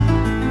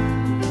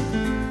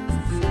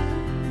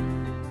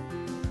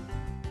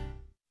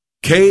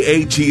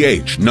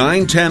KATH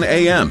 910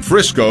 AM,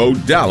 Frisco,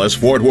 Dallas,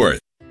 Fort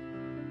Worth.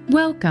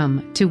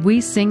 Welcome to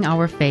We Sing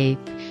Our Faith,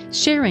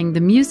 sharing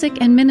the music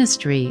and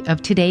ministry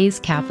of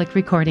today's Catholic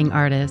recording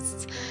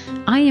artists.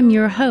 I am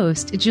your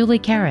host, Julie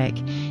Carrick,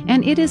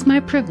 and it is my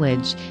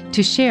privilege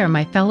to share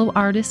my fellow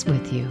artists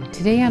with you.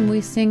 Today on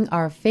We Sing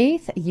Our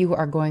Faith, you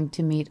are going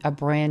to meet a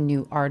brand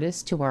new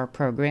artist to our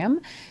program,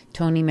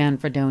 Tony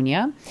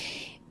Manfredonia.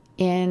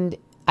 And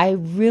I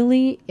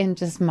really, in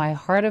just my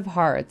heart of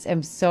hearts,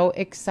 am so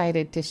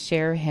excited to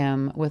share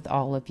him with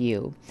all of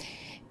you.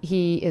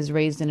 He is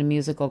raised in a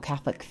musical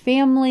Catholic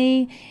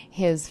family.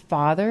 His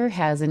father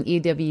has an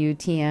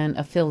EWTN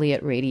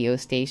affiliate radio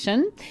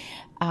station.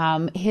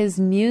 His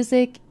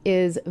music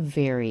is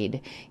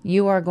varied.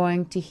 You are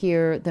going to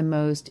hear the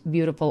most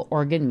beautiful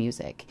organ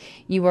music.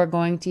 You are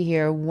going to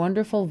hear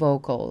wonderful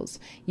vocals.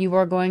 You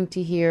are going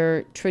to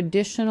hear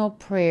traditional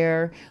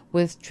prayer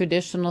with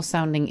traditional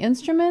sounding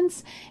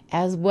instruments,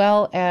 as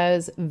well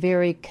as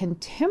very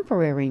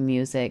contemporary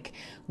music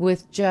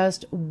with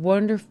just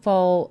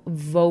wonderful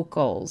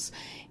vocals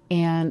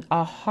and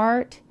a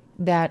heart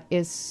that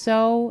is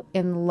so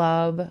in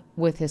love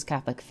with his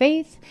Catholic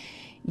faith.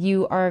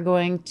 You are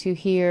going to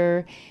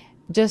hear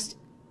just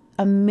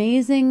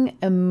amazing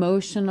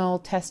emotional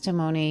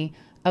testimony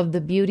of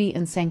the beauty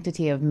and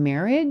sanctity of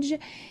marriage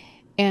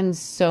and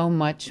so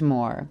much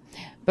more.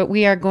 But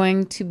we are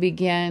going to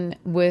begin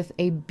with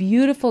a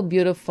beautiful,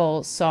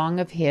 beautiful song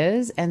of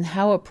his, and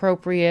how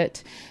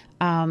appropriate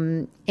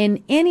in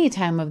any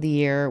time of the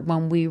year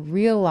when we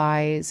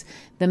realize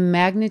the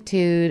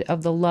magnitude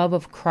of the love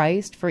of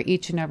Christ for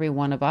each and every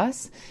one of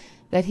us,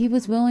 that he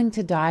was willing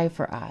to die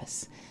for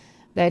us,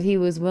 that he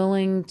was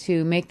willing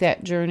to make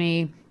that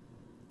journey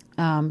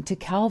to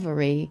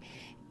Calvary,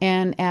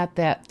 and at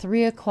that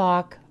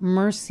 3:00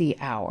 mercy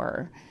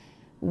hour,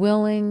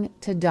 willing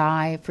to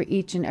die for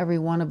each and every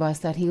one of us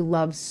that he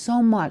loved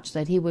so much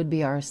that he would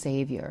be our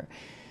Savior.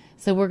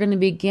 So we're going to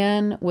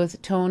begin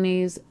with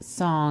Tony's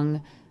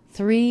song,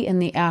 3 in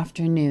the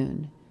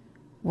Afternoon.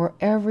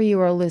 Wherever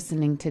you are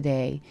listening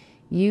today,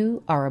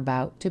 you are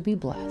about to be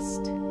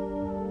blessed.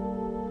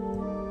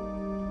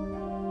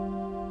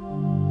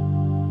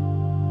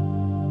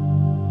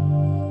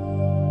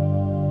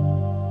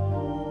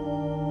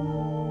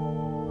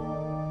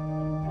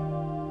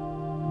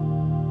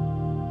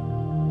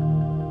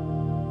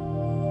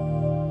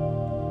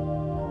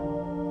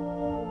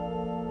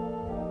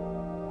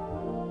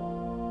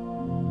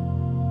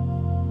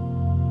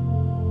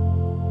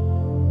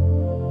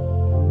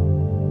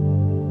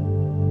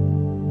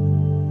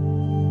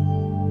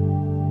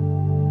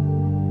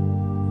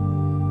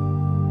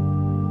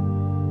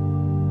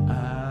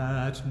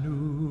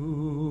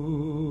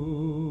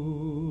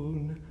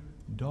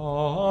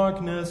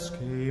 Darkness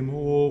came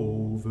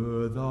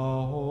over the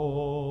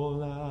whole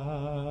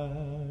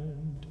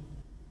land.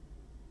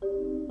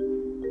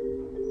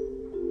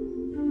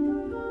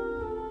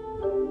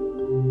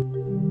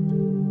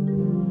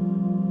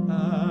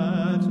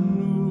 At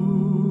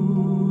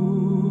noon,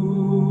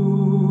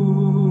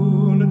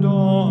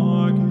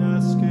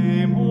 darkness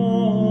came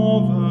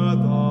over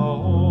the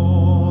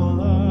whole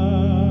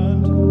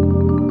land.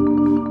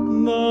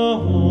 The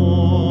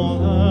whole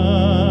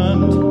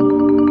land.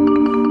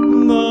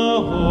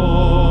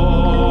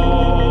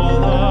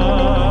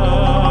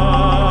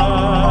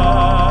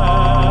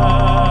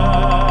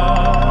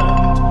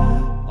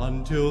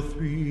 Until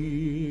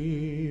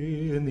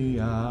 3 in the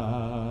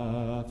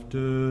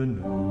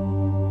afternoon.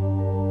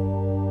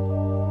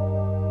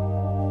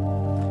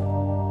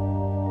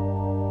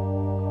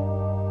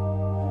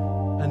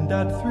 And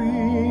at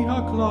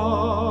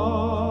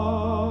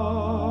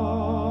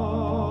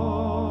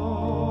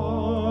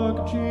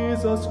 3:00,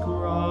 Jesus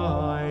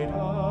cried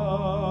out.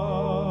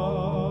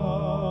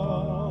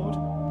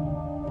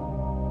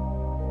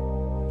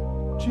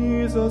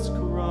 Jesus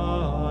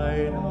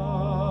cried out.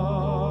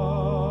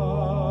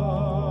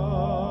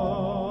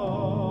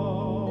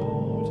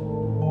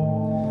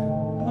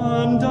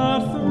 And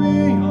at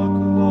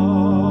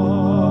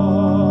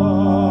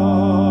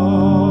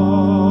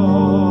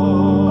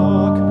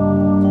 3:00,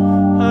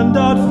 and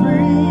at 3:00,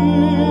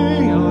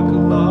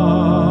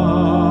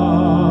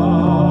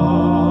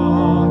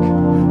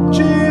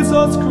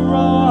 Jesus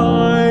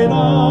cried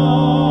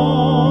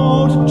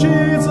out,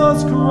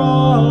 Jesus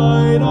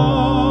cried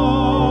out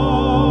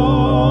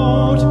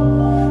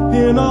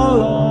in a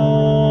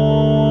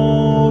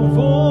loud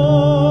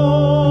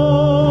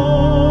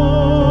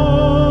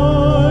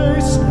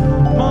voice,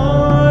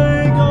 my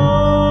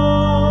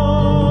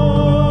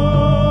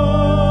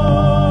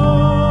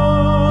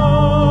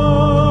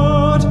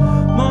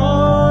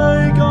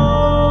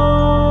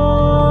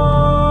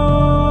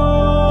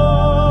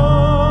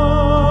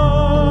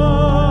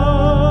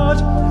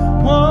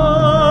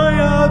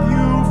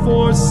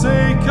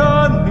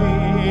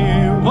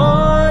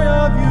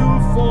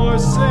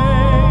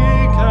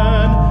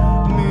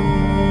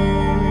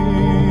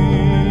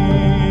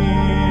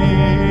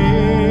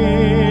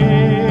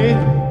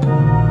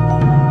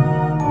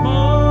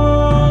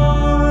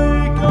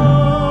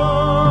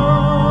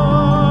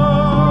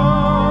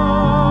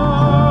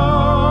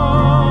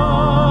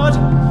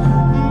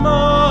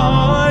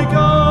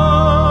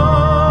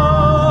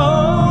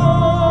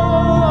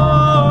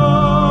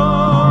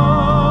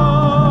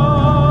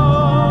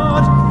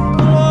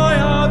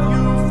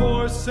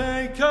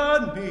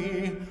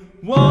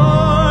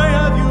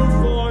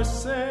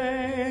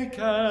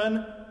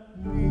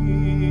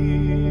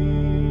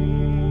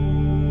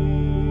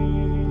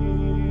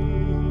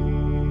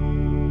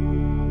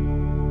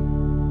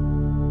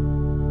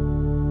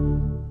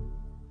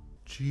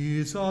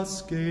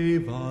Jesus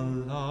gave a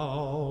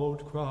loud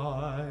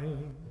cry.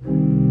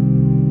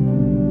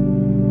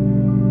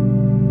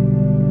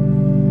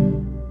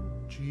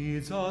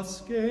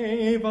 Jesus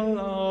gave a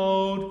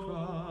loud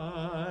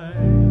cry.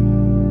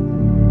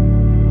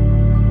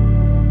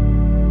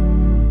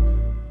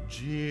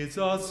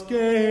 Jesus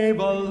gave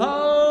a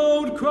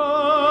loud cry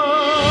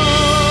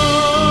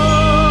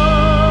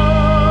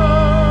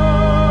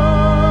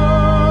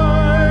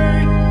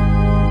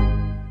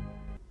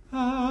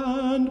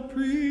and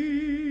breathed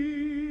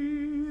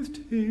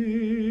his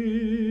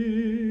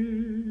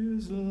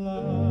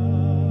last.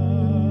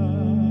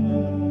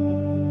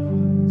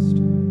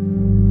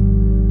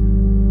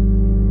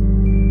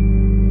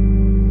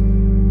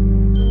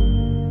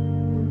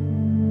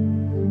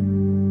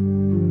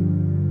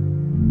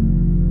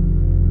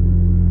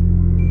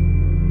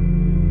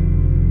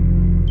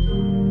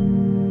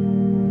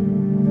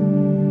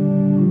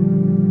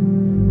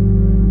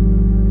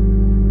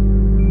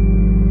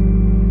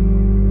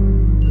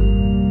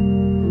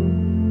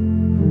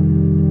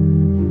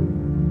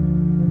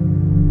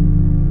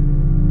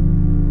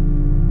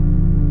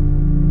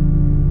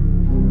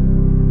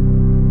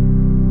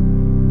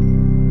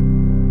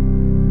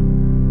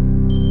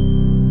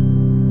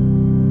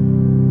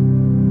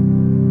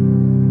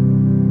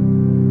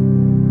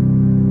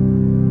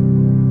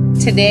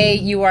 Today,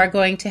 you are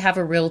going to have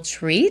a real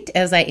treat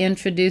as I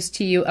introduce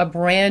to you a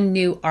brand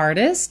new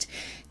artist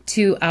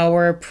to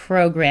our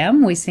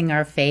program, We Sing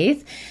Our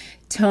Faith,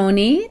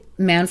 Tony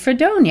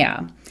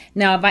Manfredonia.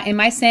 Now, am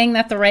I saying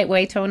that the right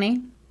way,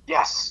 Tony?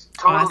 Yes,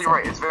 totally Awesome.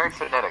 right. It's very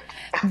phonetic.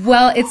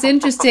 Well, it's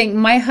interesting.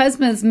 My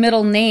husband's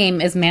middle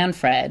name is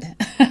Manfred.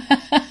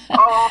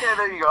 Oh, okay,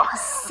 there you go.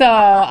 So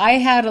I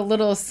had a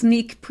little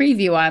sneak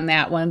preview on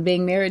that one,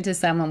 being married to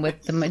someone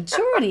with the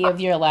majority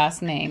of your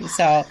last name.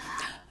 So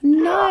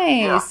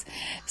nice. Yeah.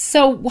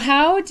 So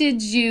how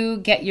did you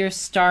get your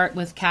start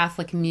with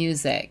Catholic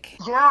music?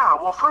 Yeah,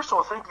 well, first of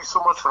all, thank you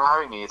so much for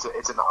having me. It's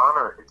an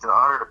honor. It's an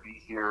honor to be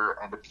here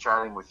and to be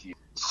chatting with you.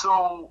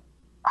 So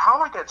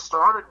how I got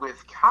started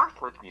with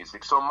Catholic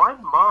music. So my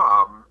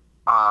mom,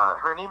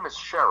 her name is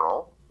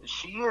Cheryl.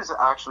 She is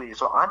actually,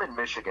 so I'm in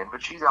Michigan,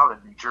 but she's out in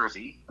New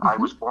Jersey. Mm-hmm. I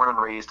was born and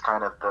raised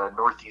kind of the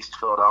Northeast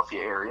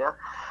Philadelphia area.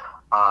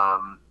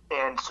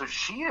 And so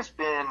she has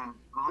been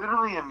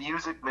literally a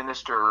music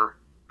minister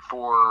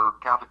for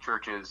Catholic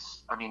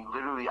churches. I mean,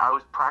 literally, I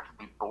was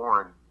practically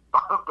born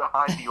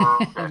behind the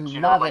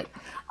organ. Love it.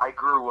 I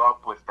grew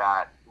up with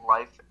that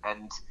life,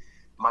 and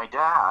my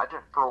dad,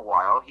 for a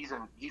while, he's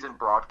in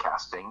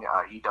broadcasting.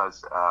 He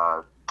has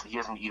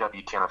an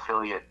EWTN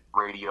affiliate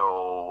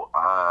radio,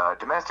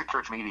 domestic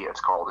church media, it's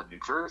called, in New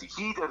Jersey.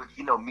 He did,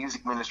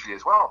 music ministry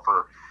as well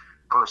for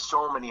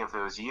so many of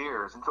those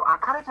years, and so I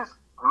kind of just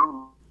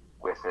grew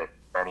with it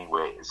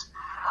anyways.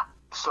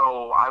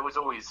 So I was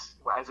always,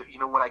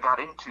 when I got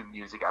into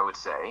music, I would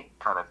say,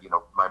 kind of,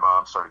 my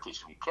mom started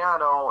teaching me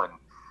piano, and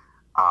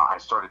I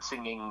started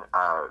singing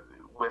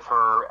with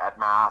her at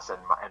Mass and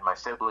my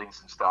siblings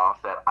and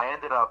stuff, that I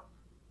ended up,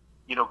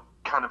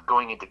 kind of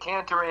going into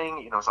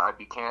cantering, so I'd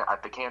be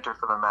at the cantor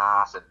for the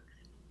Mass, and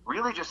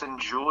really just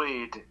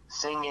enjoyed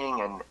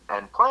singing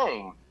and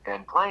playing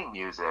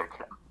music.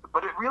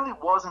 But it really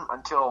wasn't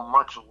until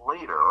much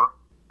later,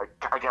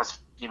 I guess,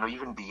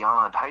 even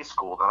beyond high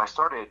school, that I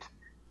started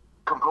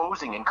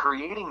composing and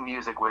creating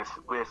music with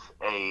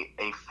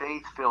a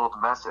faith-filled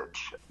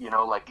message,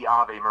 like the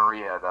Ave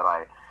Maria that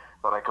I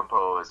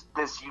composed.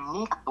 This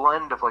unique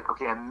blend of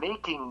I'm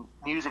making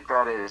music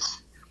that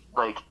is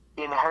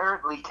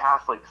inherently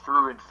Catholic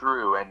through and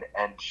through,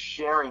 and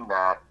sharing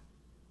that.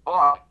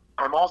 But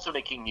I'm also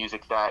making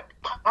music that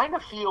kind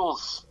of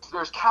feels,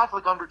 there's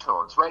Catholic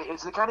undertones, right?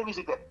 It's the kind of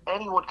music that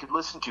anyone could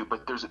listen to,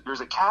 but there's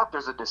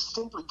a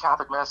distinctly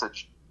Catholic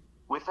message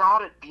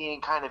without it being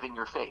kind of in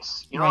your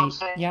face. You know what I'm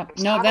saying? Yep.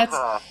 It's No,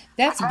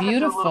 that's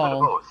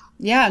beautiful.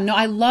 Yeah, no,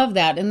 I love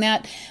that. And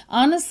that,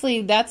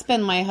 honestly, that's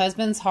been my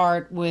husband's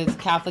heart with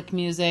Catholic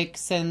music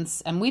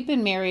since, and we've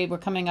been married, we're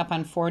coming up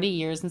on 40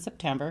 years in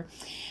September.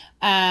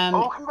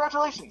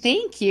 Congratulations.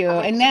 Thank you.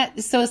 And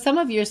so some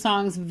of your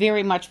songs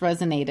very much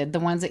resonated, the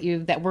ones that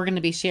we're going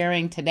to be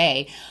sharing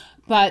today.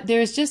 But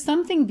there's just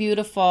something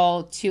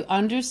beautiful to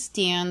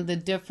understand the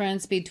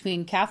difference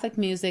between Catholic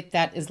music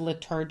that is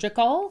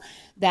liturgical,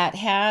 that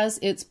has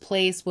its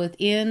place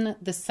within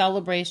the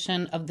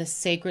celebration of the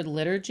sacred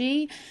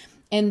liturgy,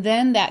 and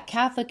then that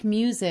Catholic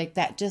music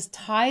that just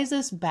ties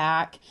us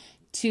back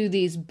to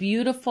these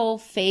beautiful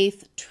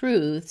faith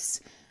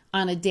truths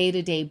on a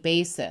day-to-day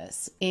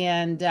basis.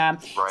 And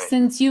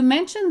Since you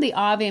mentioned the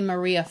Ave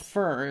Maria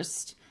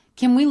first,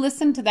 can we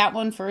listen to that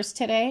one first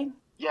today?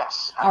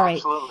 Yes, All right.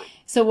 absolutely.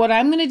 So what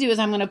I'm going to do is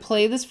I'm going to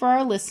play this for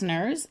our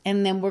listeners,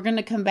 and then we're going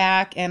to come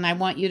back, and I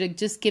want you to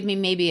just give me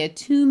maybe a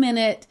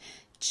 2-minute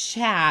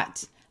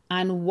chat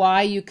on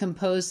why you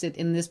composed it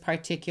in this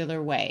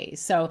particular way.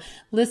 So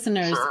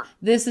listeners, Sure.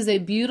 This is a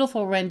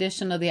beautiful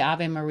rendition of the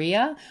Ave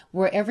Maria.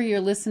 Wherever you're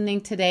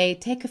listening today,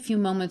 take a few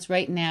moments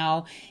right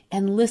now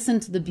and listen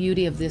to the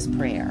beauty of this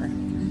prayer.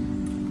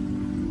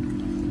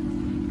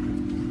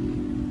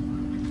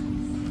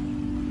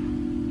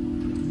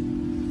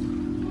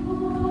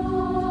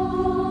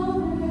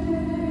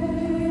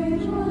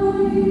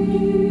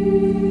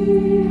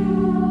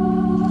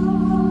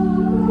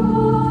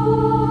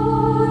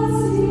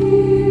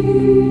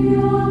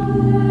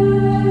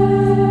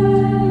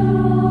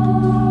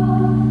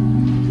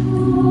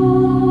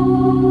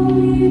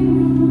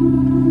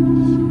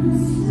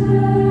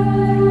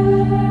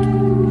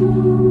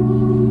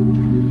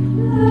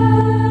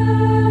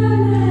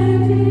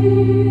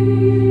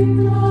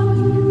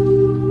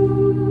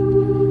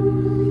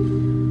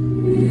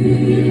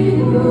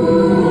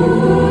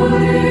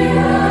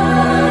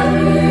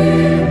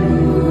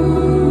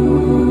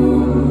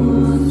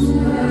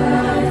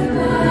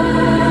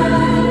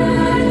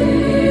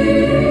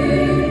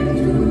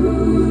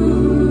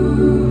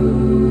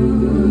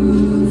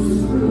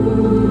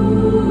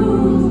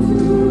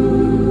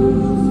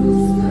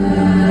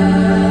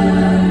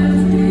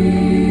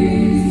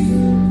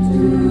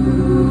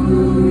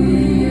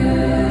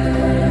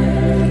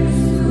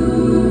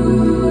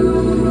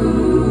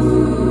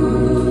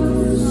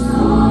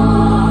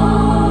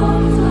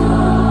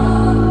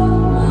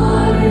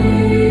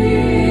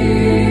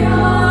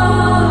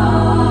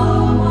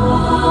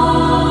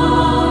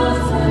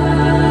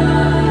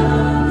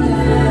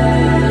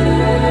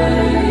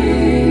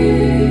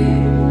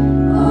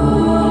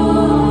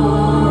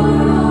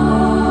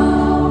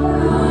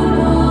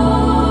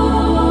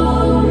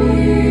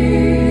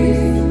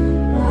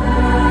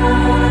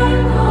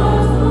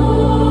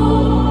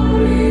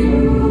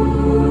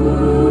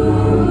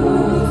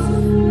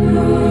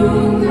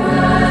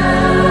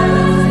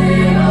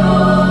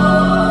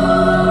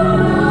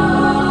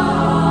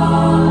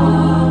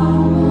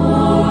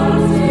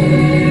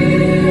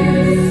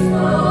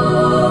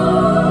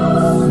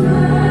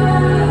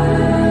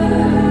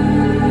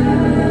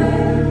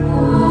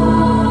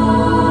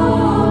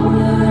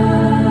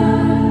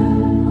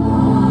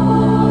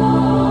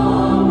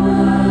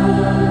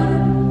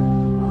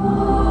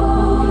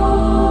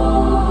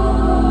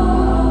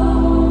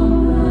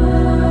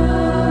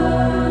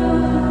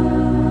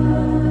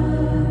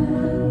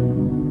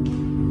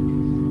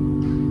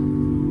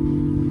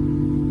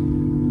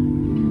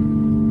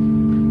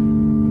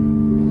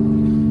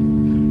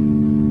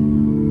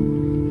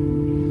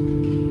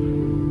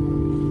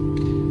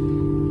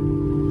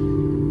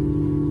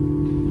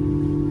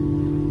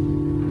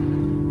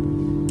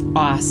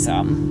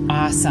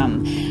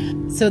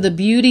 Awesome. So the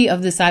beauty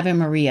of this Ave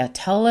Maria,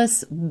 tell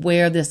us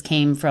where this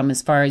came from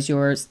as far as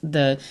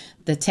the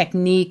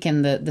technique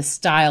and the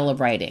style of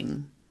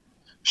writing.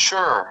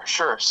 Sure.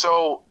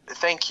 So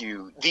thank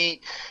you.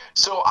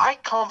 So I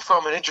come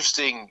from an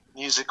interesting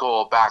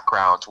musical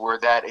background where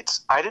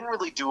I didn't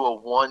really do a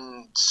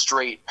one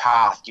straight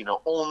path,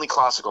 only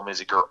classical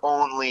music or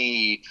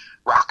only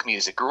rock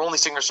music or only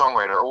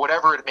singer-songwriter or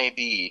whatever it may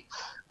be.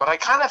 But I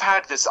kind of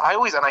had this,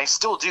 and I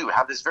still do,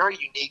 have this very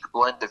unique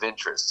blend of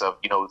interests of,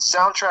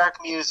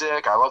 soundtrack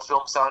music. I love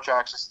film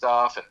soundtracks and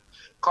stuff, and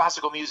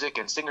classical music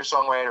and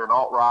singer-songwriter and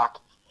alt-rock.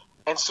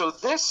 And so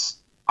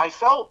I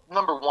felt,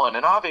 number one,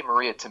 an Ave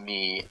Maria to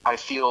me, I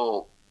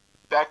feel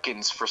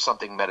beckons for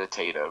something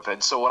meditative.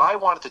 And so what I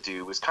wanted to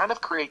do was kind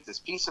of create this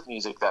piece of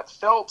music that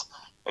felt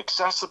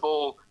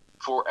accessible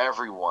for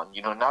everyone,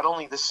 not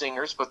only the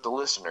singers, but the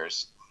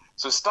listeners.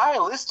 So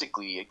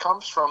stylistically, it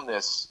comes from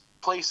this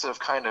place of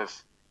kind of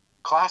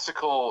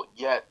classical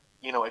yet,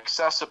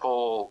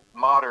 accessible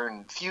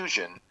modern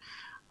fusion.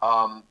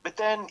 But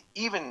then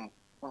even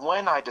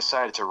when I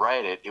decided to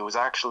write it, it was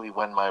actually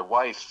when my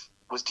wife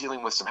was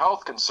dealing with some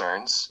health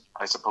concerns,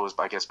 I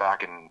guess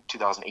back in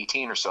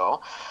 2018 or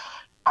so.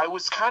 I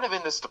was kind of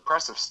in this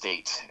depressive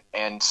state.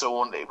 And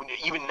so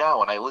even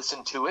now when I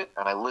listen to it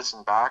and I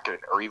listen back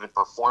or even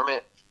perform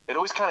it, it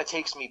always kind of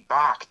takes me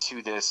back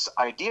to this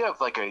idea of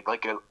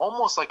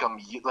almost like I'm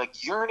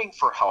like yearning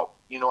for help.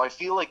 I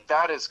feel like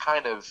that is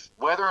kind of,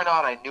 whether or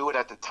not I knew it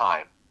at the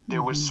time,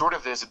 there was sort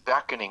of this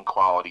beckoning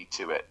quality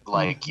to it.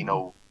 Like,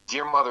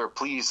 dear Mother,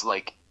 please,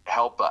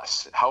 help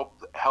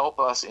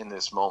us in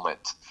this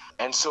moment.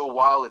 And so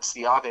while it's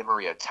the Ave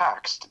Maria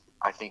text,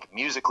 I think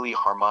musically,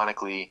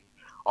 harmonically,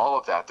 all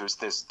of that, there's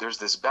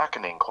this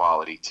beckoning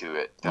quality to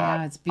it.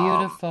 Yeah, it's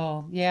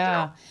beautiful.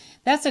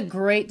 That's a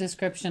great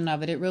description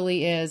of it. It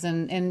really is.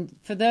 And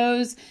for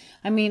those,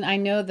 I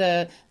know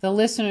the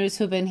listeners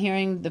who've been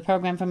hearing the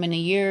program for many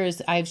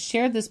years, I've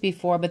shared this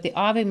before, but the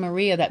Ave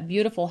Maria, that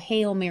beautiful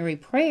Hail Mary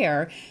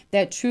prayer,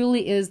 that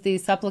truly is the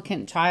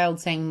supplicant child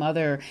saying,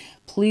 Mother,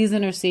 please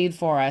intercede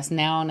for us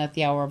now and at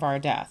the hour of our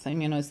death.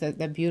 It's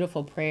that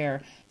beautiful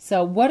prayer.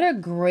 So what a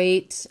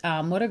great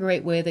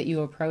way that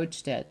you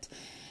approached it.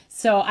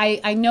 So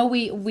I know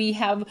we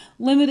have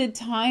limited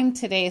time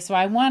today, so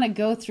I want to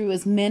go through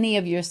as many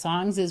of your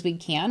songs as we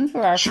can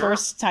for our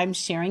first time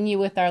sharing you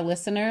with our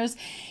listeners.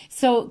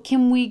 So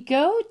can we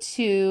go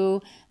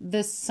to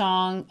the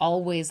song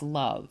Always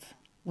Love?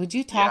 Would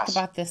you talk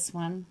about this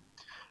one?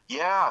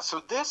 Yeah,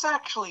 so this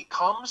actually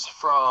comes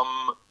from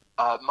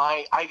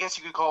I guess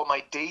you could call it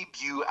my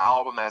debut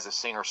album as a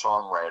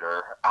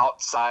singer-songwriter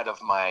outside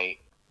of my,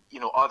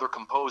 other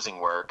composing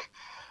work.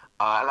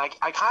 And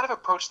I kind of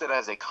approached it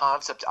as a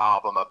concept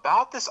album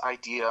about this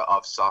idea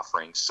of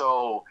suffering.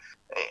 So,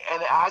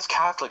 and as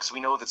Catholics, we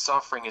know that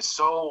suffering is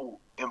so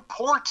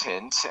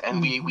important,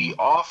 and we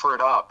offer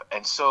it up.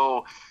 And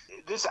so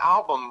this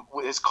album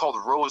is called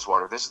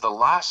Rosewater. This is the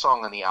last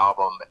song on the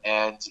album,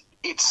 and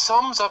it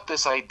sums up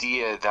this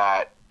idea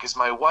that, because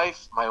my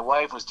wife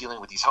was dealing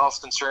with these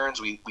health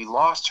concerns, we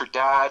lost her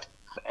dad.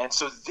 And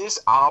so this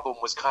album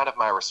was kind of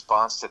my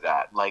response to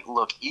that. Like,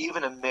 look,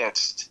 even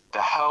amidst the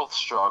health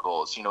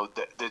struggles,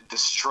 the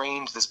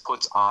strains this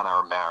puts on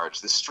our marriage,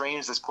 the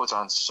strains this puts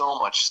on so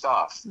much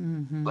stuff.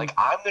 Like,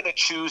 I'm going to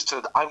choose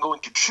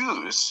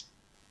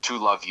to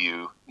love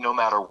you no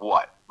matter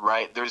what,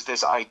 right? There's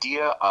this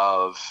idea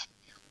of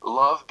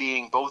love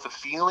being both a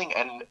feeling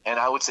and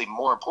I would say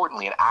more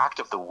importantly, an act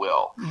of the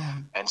will. Yeah.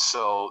 And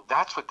so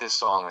that's what this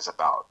song is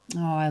about.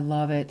 Oh, I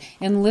love it.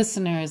 And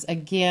listeners,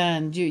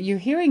 again, you're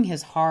hearing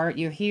his heart.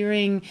 You're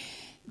hearing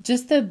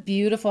just the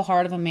beautiful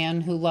heart of a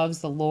man who loves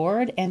the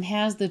Lord and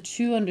has the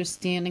true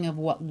understanding of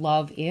what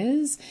love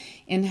is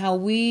and how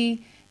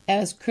we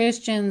as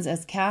Christians,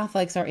 as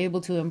Catholics, are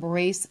able to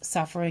embrace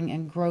suffering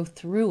and grow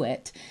through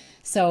it.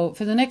 So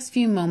for the next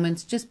few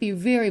moments, just be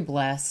very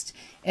blessed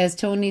as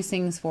Tony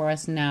sings for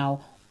us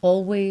now,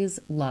 Always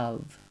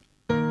Love.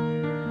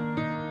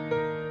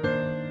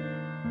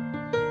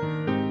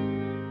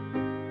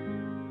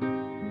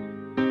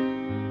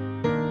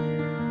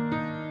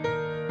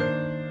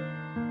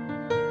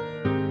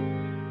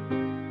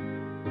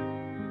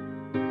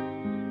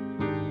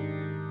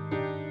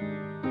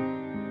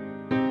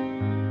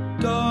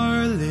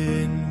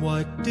 Darling,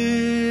 what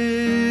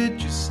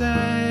did you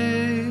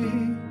say?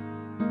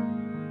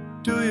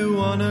 Do you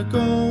wanna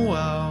go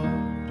out,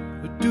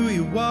 or do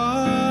you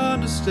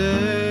wanna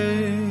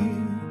stay?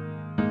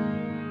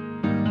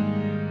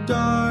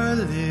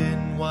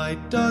 Darling, why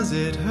does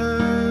it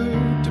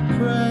hurt to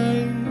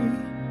pray?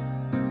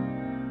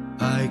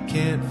 I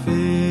can't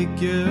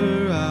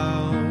figure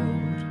out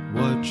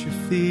what you're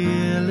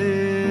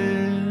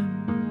feeling.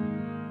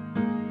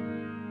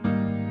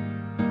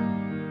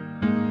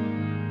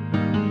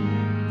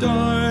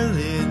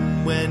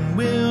 Darling, when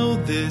will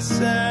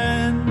this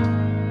end?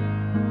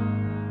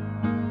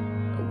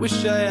 I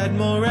wish I had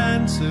more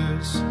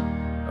answers.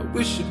 I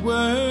wish it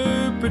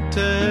were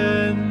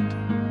pretend.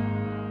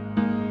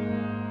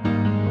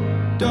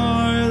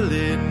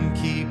 Darling,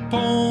 keep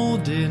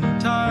holding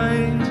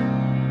tight.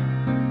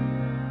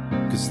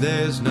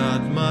 there's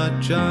not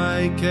much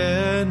I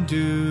can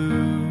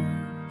do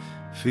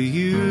for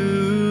you,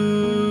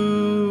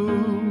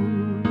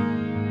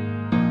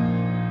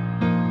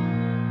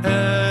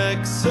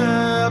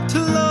 except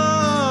love,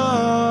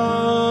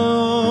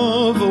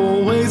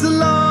 always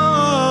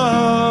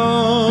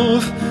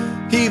love,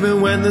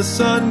 even when the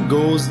sun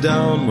goes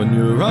down, when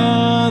you're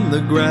on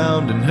the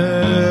ground and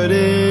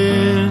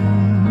hurting.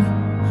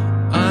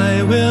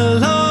 I will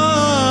love,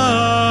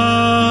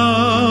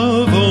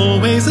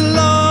 always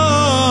love,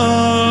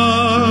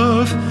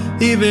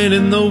 even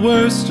in the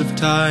worst of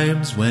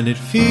times, when it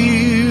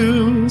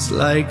feels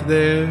like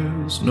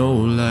there's no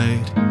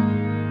light.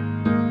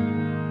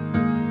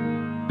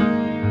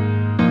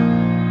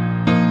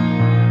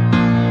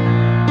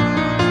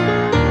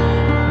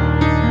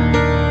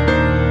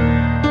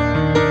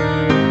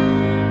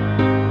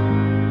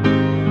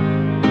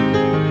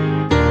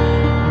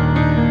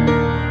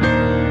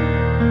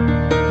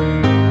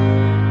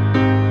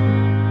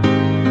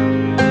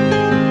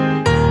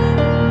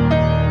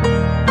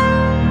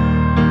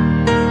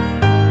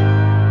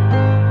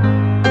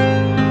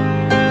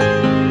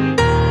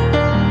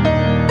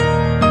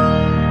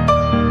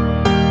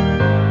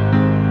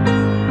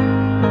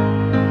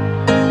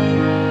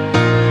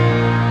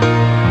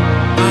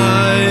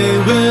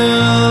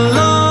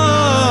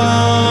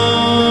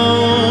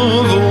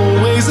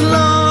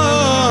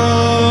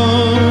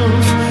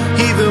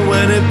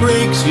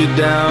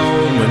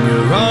 Down when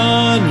you're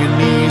on your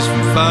knees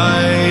from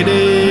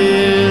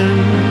fighting.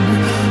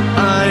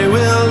 I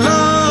will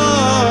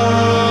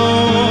love,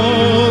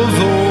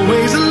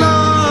 always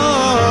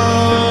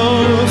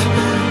love.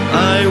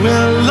 I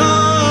will love,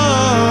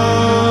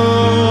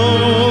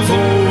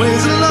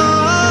 always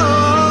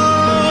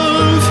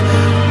love.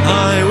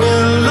 I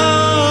will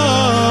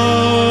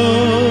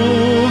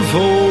love,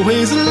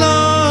 always love.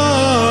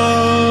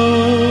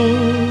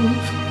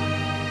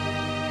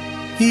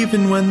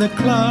 Even when the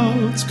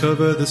clouds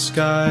cover the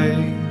sky,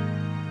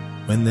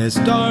 when there's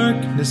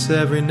darkness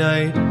every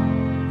night,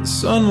 the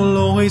sun will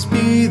always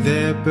be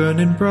there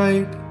burning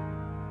bright.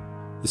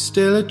 There's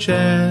still a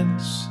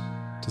chance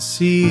to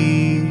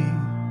see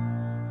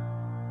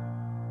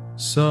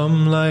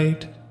some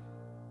light.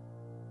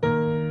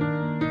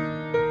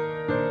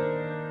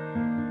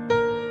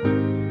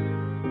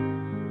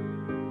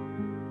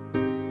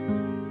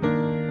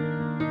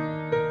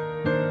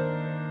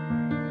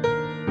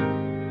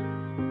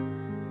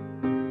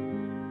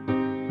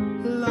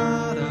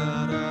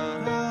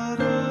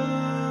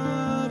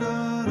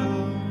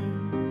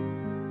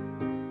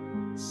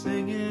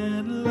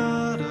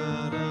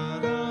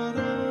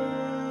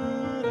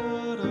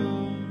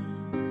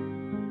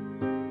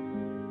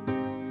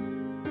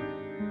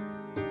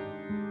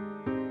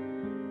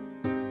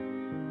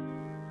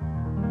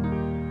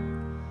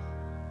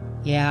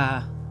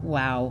 Yeah.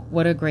 Wow.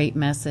 What a great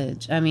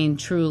message. I mean,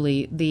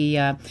 truly,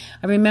 I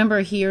remember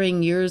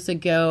hearing years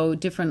ago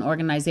different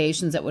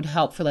organizations that would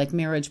help for like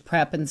marriage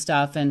prep and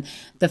stuff. And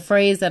the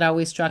phrase that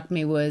always struck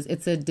me was,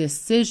 it's a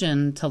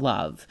decision to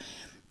love.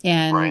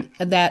 And Right.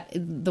 that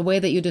the way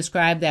that you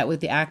describe that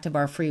with the act of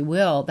our free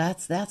will,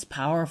 that's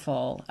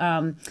powerful.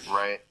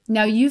 Right.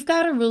 Now, you've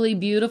got a really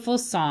beautiful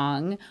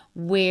song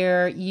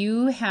where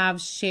you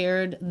have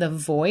shared the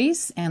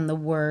voice and the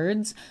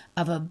words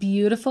of a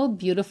beautiful,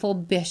 beautiful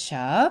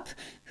bishop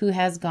who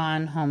has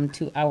gone home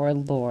to our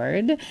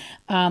Lord.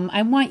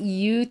 I want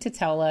you to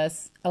tell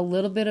us a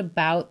little bit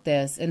about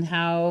this and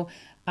how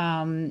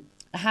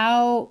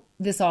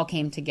this all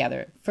came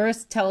together.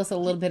 First, tell us a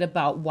little bit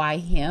about why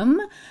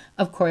him.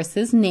 Of course,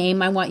 his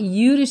name. I want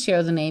you to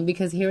share the name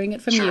because hearing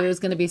it from you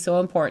is going to be so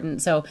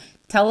important. So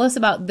tell us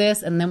about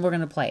this, and then we're going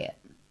to play it.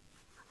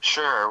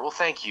 Sure. Well,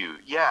 thank you.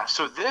 Yeah.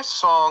 So this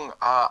song,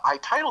 I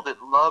titled it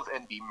 "Love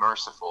and Be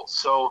Merciful."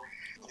 So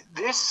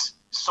this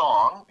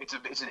song, it's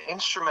an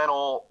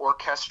instrumental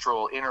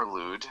orchestral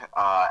interlude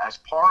as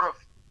part of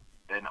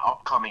an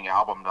upcoming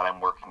album that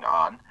I'm working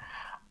on.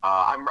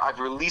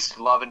 I've released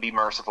 "Love and Be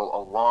Merciful"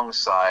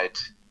 alongside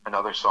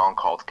another song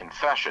called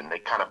 "Confession." They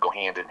kind of go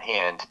hand in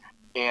hand.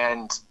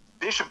 And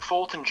Bishop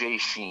Fulton J.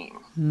 Sheen,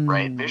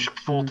 right? Bishop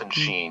Fulton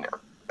Sheen,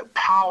 a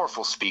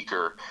powerful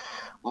speaker,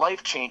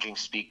 life-changing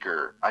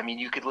speaker. I mean,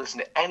 you could listen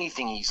to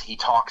anything he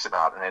talks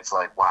about, and it's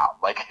like, wow,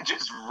 like it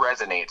just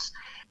resonates.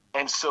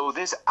 And so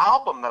this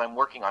album that I'm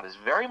working on is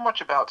very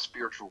much about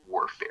spiritual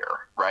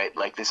warfare, right?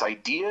 Like this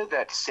idea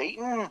that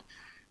Satan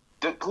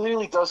that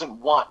clearly doesn't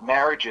want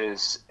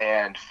marriages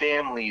and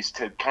families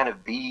to kind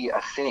of be a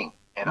thing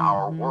in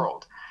our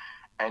world.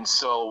 And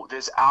so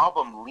this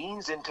album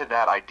leans into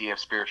that idea of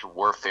spiritual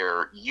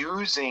warfare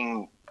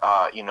using,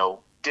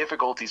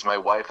 difficulties my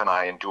wife and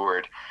I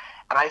endured.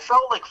 And I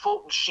felt like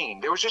Fulton Sheen,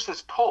 there was just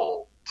this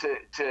pull to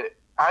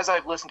as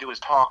I've listened to his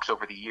talks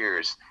over the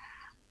years,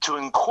 to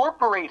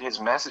incorporate his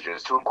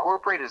messages, to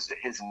incorporate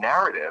his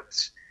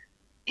narratives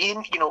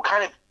in,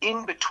 kind of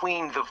in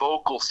between the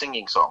vocal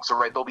singing songs. So,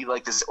 right, there'll be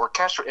like this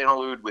orchestral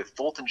interlude with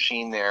Fulton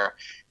Sheen there,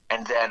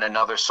 and then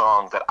another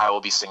song that I will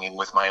be singing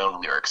with my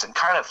own lyrics, and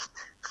kind of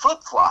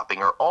flip-flopping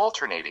or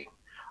alternating.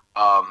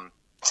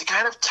 to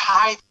kind of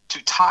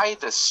tie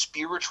the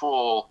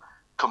spiritual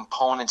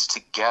components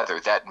together,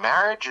 that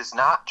marriage is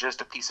not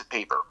just a piece of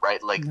paper,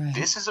 right? Like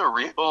this is a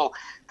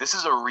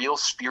real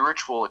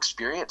spiritual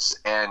experience,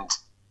 and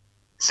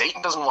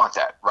Satan doesn't want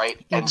that, right?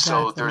 Exactly. And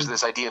so there's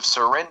this idea of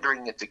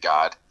surrendering it to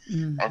God.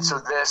 Mm-hmm. And so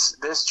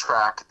this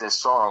track, this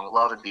song,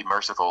 Love and Be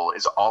Merciful,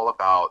 is all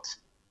about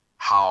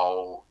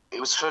how it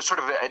was sort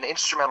of an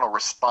instrumental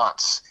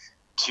response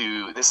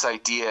to this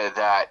idea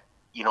that,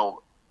 you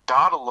know,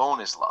 God alone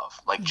is love,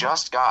 like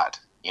just God.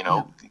 You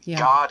know,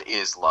 God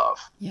is love.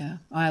 Yeah,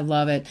 I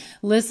love it.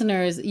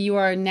 Listeners, you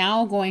are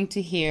now going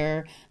to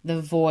hear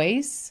the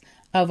voice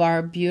of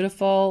our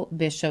beautiful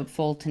Bishop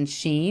Fulton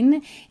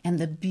Sheen and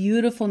the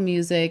beautiful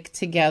music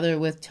together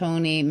with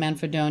Tony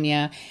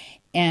Manfredonia.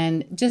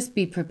 And just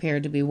be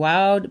prepared to be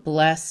wowed,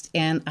 blessed,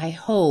 and I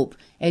hope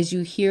as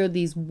you hear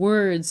these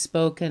words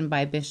spoken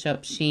by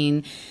Bishop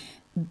Sheen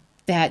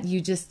that you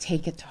just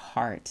take it to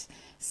heart.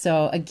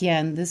 So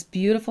again, this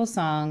beautiful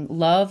song,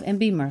 Love and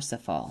Be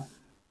Merciful.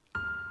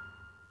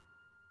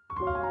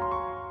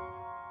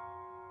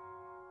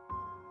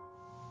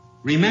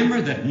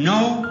 Remember that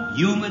no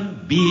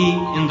human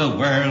being in the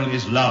world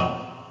is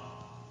love.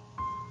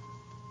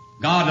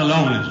 God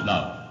alone is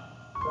love.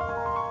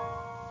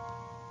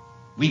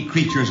 We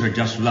creatures are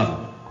just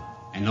lovable,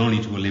 and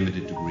only to a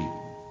limited degree.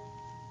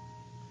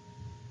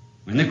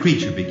 When the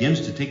creature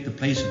begins to take the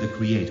place of the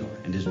Creator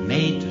and is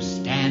made to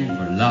stand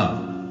for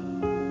love,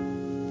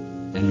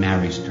 then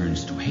marriage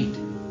turns to hate.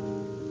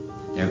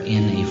 They're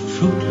in a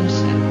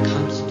fruitless and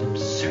constant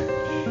search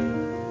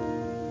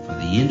for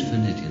the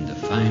infinite in the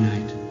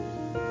finite,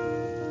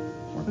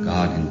 for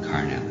God in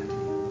carnality.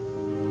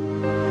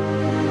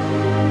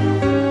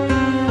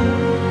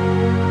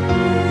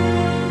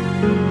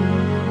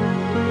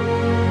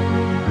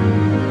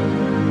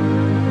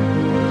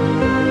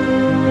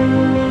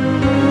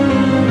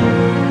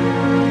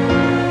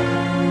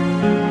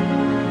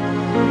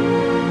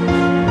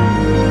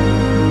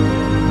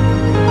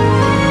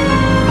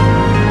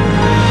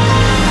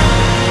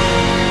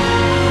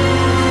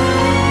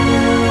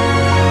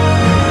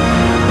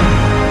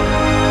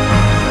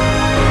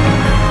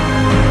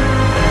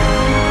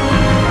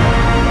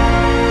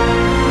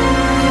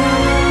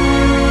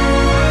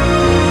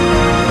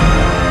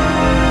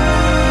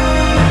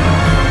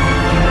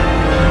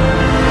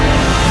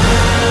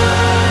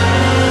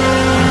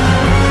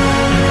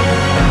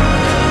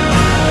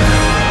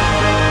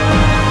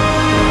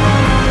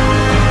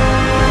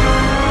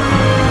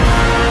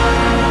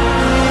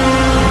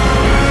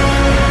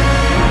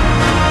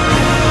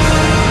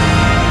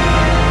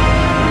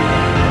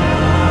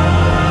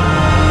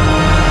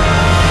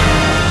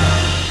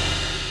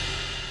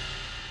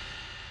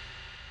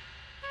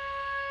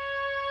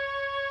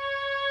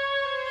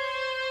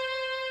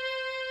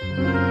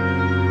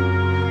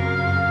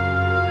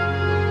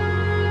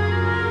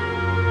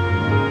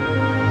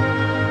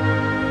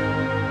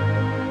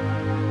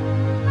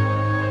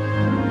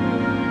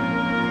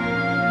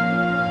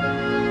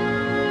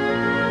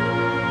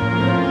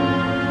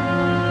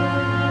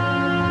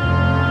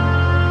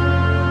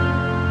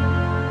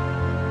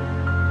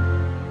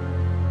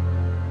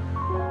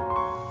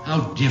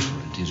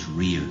 Different is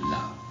real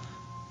love.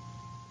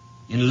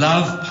 In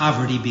love,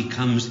 poverty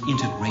becomes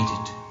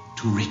integrated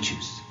to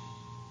riches.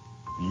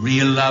 In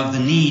real love, the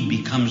need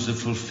becomes the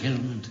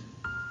fulfillment,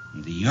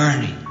 and the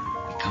yearning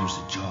becomes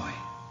the joy.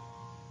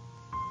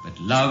 But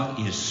love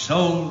is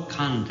soul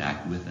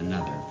contact with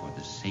another for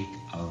the sake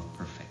of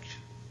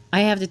perfection.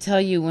 I have to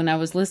tell you, when I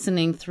was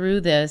listening through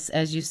this,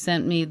 as you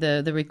sent me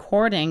the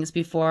recordings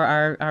before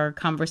our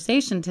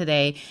conversation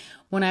today,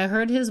 when I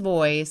heard his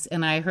voice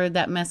and I heard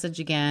that message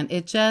again,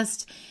 it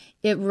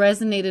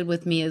resonated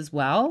with me as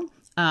well.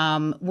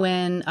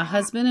 When a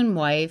husband and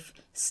wife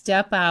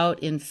step out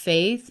in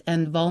faith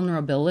and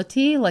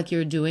vulnerability, like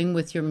you're doing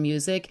with your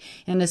music,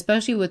 and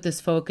especially with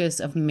this focus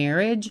of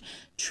marriage,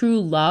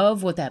 true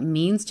love, what that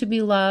means to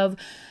be love,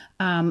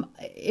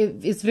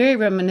 it's very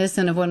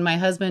reminiscent of when my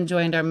husband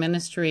joined our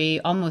ministry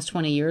almost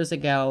 20 years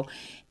ago,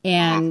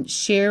 and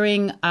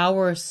sharing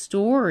our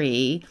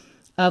story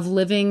of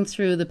living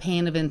through the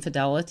pain of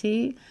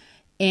infidelity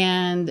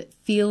and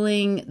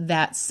feeling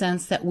that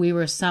sense that we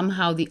were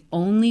somehow the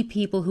only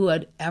people who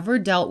had ever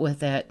dealt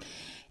with it.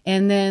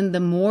 And then the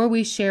more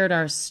we shared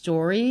our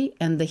story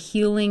and the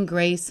healing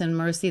grace and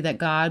mercy that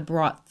God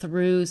brought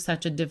through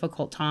such a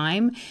difficult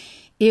time,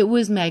 it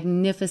was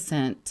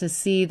magnificent to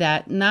see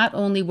that not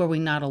only were we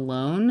not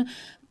alone,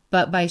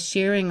 but by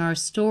sharing our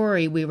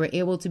story, we were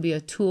able to be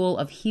a tool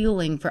of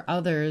healing for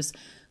others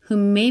who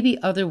maybe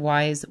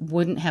otherwise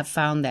wouldn't have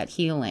found that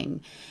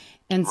healing.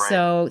 And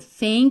so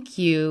thank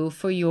you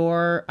for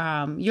your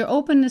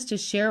openness to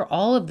share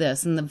all of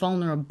this and the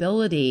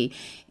vulnerability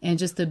and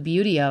just the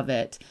beauty of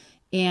it.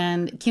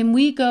 And can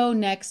we go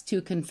next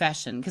to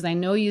confession? Because I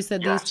know you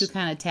said those two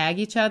kind of tag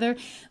each other.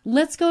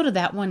 Let's go to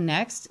that one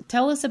next.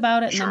 Tell us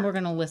about it, and then we're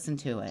going to listen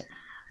to it.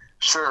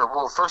 Sure.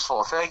 Well, first of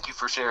all, thank you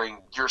for sharing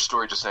your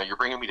story just now. You're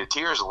bringing me to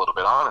tears a little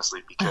bit,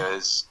 honestly,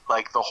 because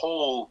like the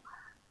whole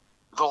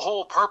the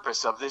whole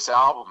purpose of this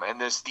album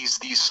and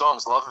these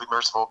songs, Lovely,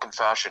 Merciful,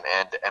 Confession,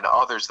 and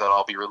others that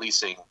I'll be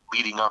releasing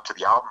leading up to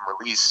the album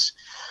release,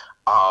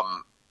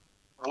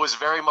 was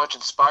very much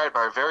inspired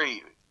by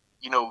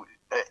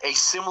a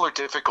similar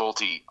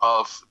difficulty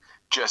of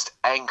just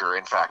anger.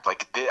 In fact,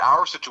 like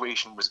our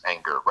situation was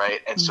anger,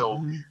 right? And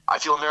so I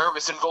feel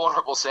nervous and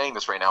vulnerable saying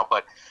this right now,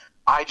 but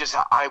I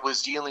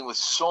was dealing with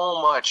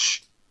so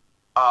much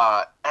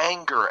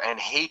anger and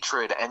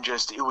hatred, and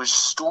just it was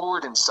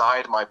stored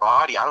inside my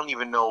body. I don't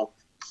even know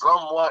from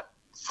what,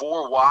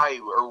 for, why,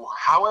 or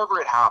however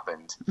it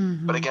happened.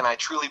 But again, I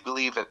truly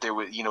believe that there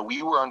was,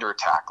 we were under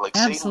attack. Like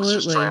Satan was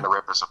just trying to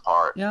rip us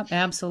apart. Yep,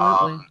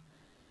 absolutely.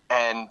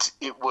 And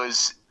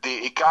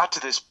it got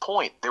to this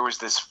point. There was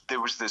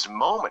this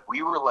moment.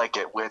 We were like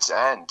at wit's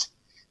end.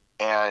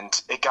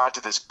 And it got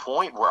to this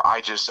point where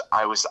I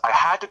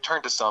had to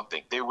turn to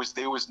something. There was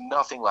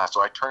nothing left.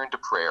 So I turned to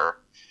prayer.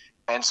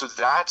 And so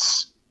that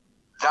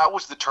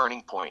was the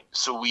turning point.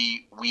 So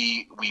we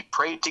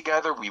prayed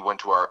together. We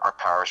went to our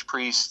parish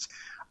priest.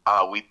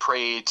 We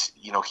prayed,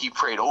 he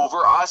prayed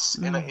over us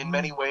in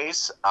many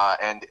ways.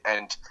 I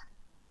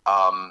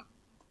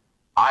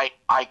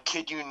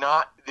kid you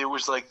not, there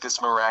was like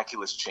this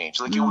miraculous change.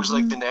 Like it was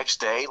like the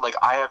next day, like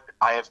I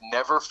have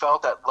never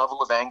felt that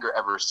level of anger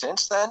ever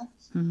since then.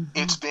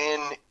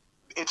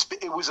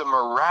 It was a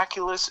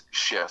miraculous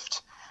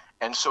shift.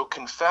 And so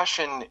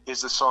Confession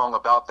is a song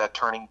about that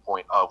turning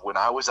point of when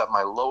I was at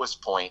my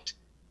lowest point,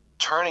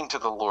 turning to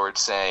the Lord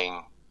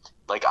saying,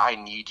 like, I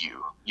need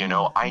you,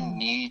 I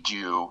need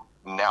you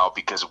now,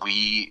 because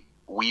we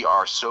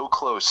are so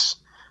close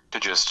to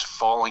just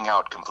falling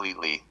out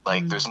completely.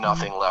 Like there's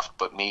nothing left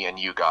but me and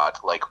you, God,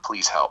 like,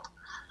 please help.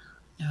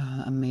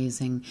 Oh,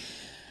 amazing.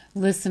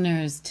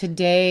 Listeners,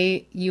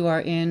 today you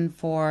are in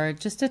for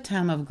just a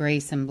time of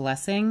grace and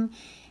blessing.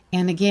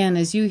 And again,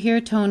 as you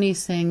hear Tony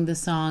sing the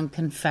song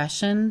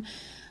Confession,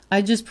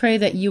 I just pray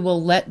that you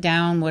will let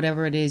down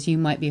whatever it is you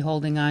might be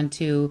holding on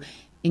to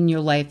in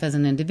your life as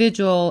an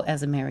individual,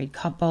 as a married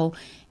couple,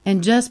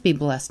 and just be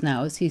blessed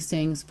now as he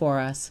sings for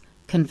us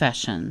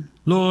Confession.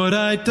 Lord,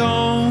 I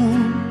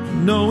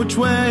don't know which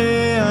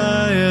way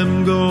I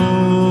am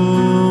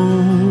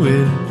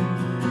going.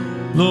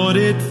 Lord,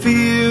 it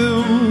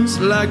feels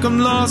like I'm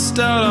lost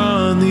out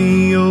on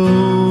the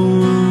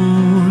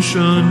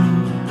ocean.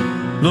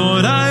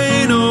 Lord,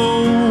 I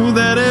know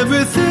that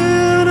everything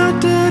I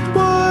did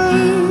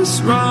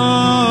was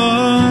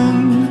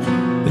wrong,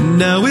 and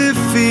now it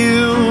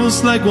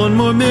feels like one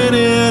more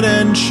minute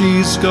and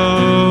she's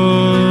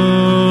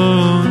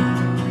gone.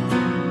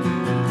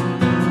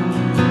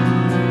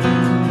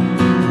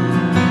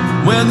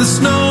 When the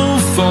snow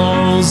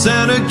falls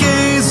and her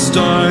gaze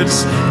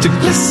starts to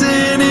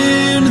glisten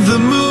in the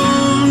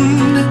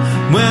moon,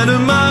 when her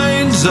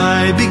mind's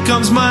eye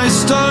becomes my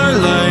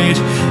starlight,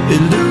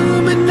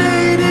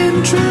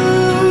 illuminating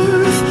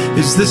truth.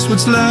 Is this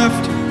what's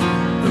left?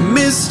 A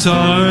missed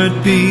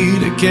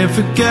heartbeat. I can't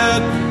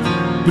forget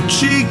what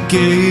she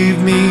gave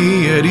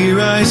me, yet here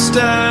I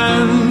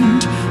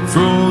stand,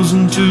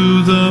 frozen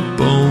to the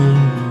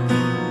bone.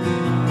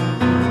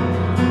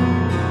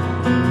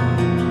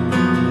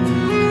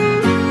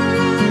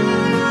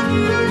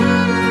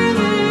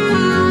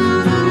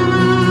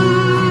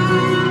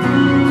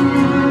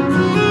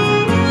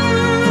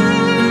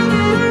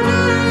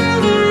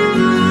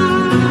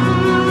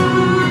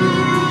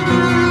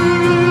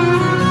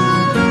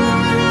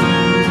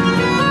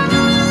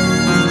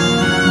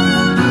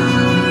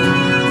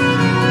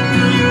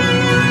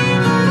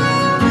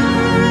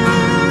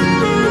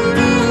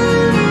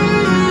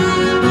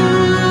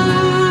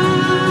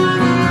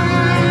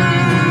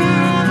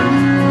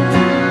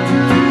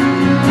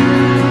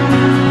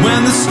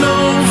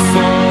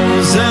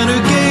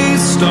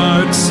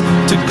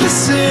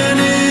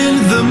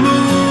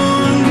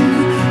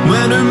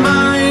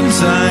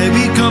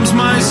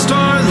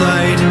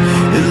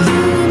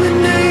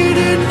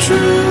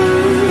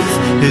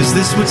 Is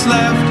this what's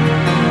left?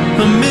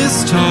 A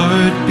missed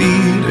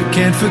heartbeat. I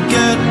can't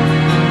forget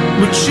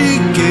what she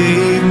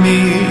gave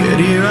me, yet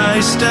here I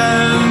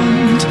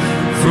stand,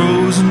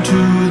 frozen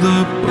to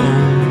the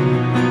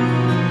bone.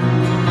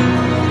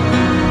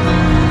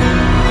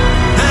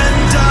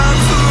 And I'm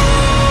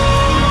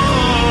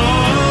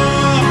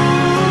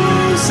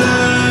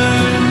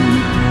frozen,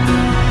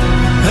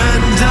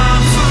 and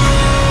I'm frozen.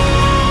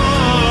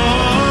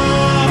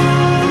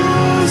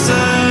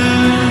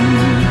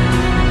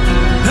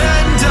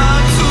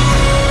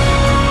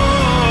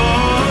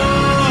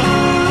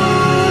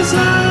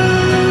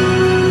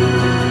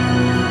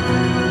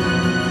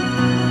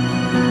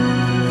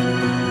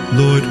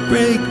 Lord,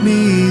 break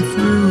me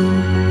through.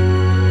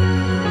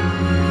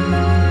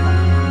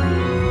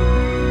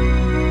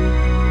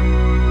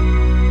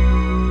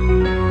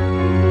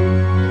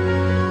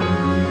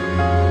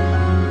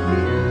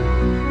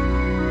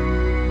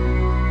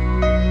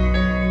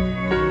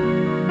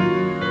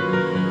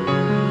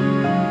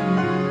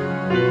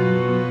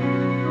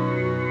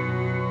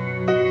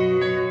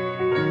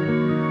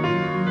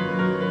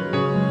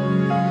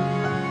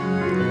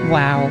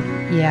 Wow.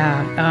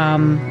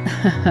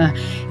 Yeah.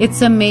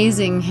 It's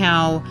amazing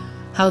how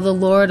the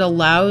Lord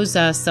allows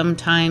us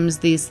sometimes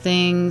these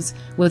things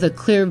with a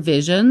clear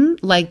vision,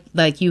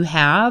 like you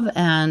have,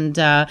 and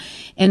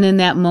in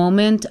that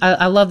moment,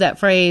 I love that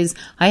phrase.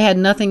 I had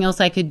nothing else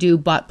I could do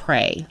but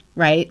pray.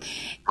 Right?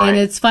 And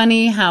it's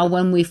funny how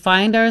when we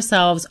find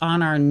ourselves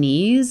on our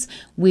knees,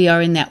 we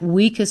are in that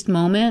weakest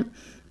moment.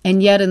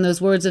 And yet in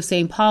those words of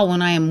St. Paul,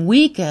 when I am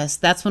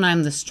weakest, that's when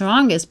I'm the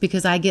strongest,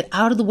 because I get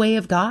out of the way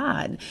of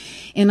God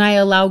and I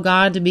allow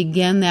God to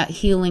begin that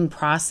healing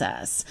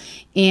process.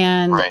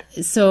 And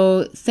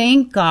so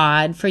thank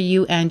God for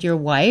you and your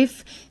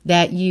wife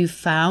that you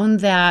found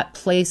that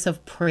place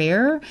of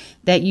prayer,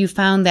 that you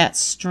found that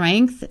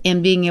strength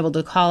in being able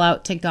to call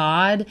out to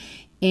God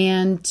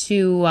and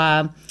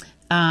to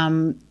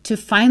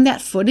find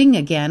that footing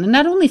again, and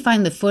not only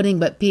find the footing,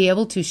 but be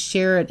able to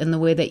share it in the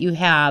way that you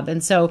have.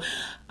 And so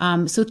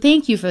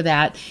thank you for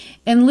that.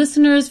 And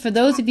listeners, for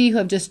those of you who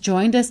have just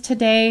joined us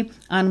today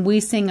on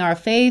We Sing Our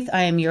Faith,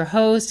 I am your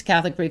host,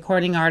 Catholic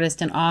recording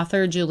artist and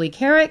author, Julie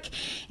Carrick.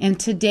 And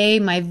today,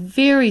 my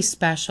very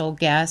special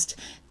guest,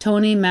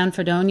 Tony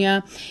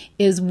Manfredonia,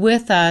 is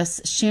with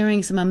us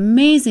sharing some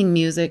amazing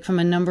music from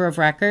a number of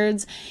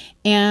records.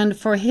 And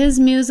for his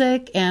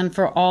music and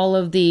for all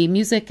of the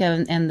music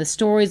and the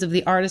stories of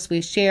the artists we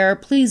share,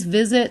 please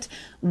visit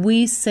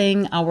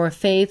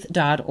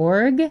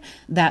wesingourfaith.org.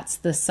 That's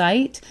the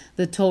site.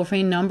 The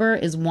toll-free number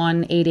is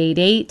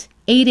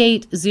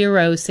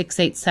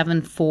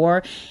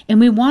 1-888-880-6874. And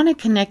we want to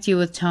connect you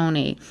with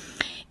Tony.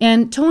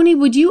 And Tony,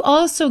 would you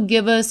also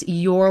give us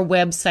your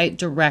website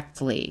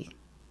directly?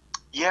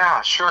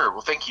 Yeah, sure. Well,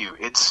 thank you.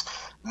 It's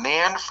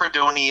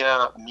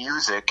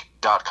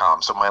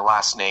manfredoniamusic.com. So my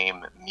last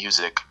name,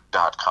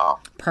 music.com.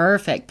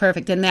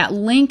 Perfect. And that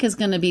link is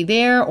going to be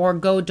there, or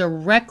go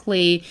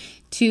directly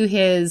to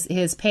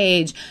his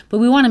page. But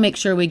we want to make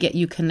sure we get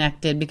you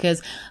connected,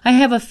 because I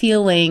have a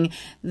feeling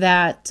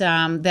that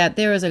that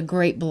there is a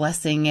great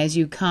blessing as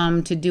you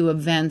come to do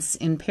events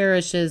in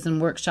parishes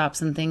and workshops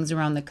and things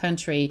around the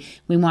country.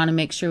 We want to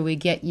make sure we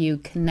get you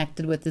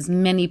connected with as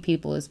many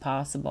people as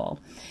possible.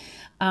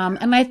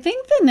 And I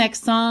think the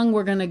next song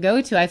we're going to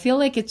go to, I feel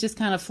like it's just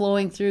kind of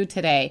flowing through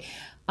today.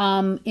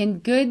 In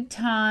Good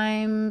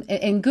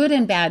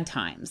and Bad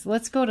Times.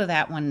 Let's go to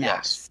that one next.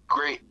 Yes,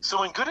 great.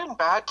 So In Good and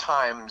Bad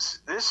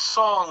Times, this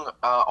song,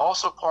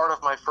 also part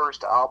of my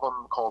first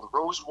album called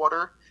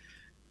Rosewater,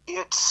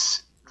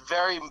 it's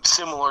very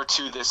similar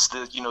to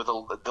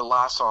the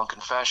last song,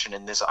 Confession,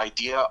 and this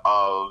idea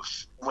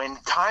of when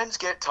times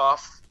get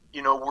tough,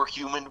 we're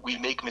human, we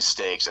make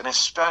mistakes, and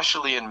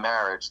especially in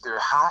marriage, there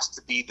has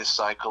to be this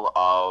cycle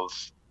of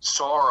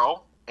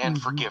sorrow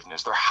and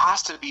forgiveness. There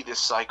has to be this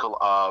cycle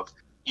of,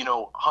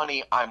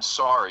 honey, I'm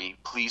sorry,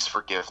 please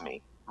forgive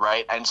me,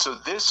 right? And so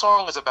this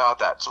song is about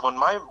that. So when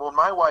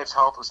my wife's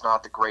health was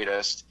not the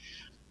greatest,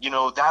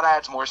 that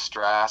adds more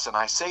stress, and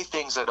I say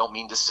things I don't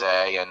mean to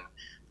say, and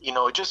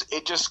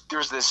it just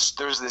there's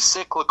this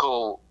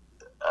cyclical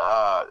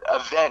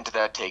event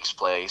that takes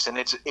place, and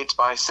it's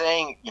by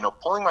saying,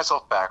 pulling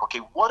myself back. Okay,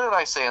 what did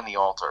I say on the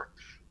altar?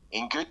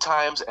 In good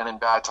times and in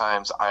bad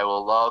times, I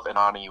will love and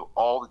honor you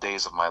all the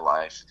days of my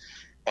life.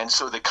 And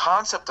so the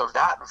concept of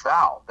that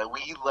vow that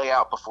we lay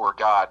out before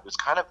God was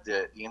kind of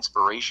the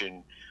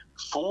inspiration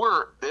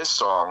for this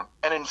song.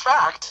 And in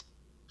fact,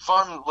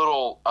 fun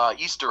little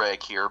Easter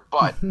egg here,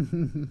 but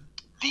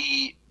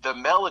the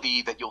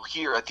melody that you'll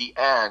hear at the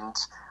end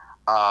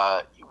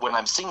when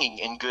I'm singing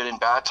In Good and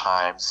Bad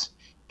Times,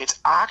 it's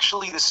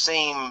actually the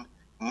same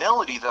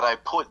melody that I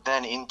put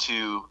then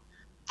into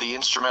the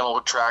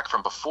instrumental track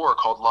from before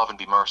called Love and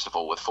Be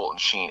Merciful with Fulton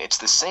Sheen. It's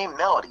the same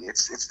melody.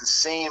 It's the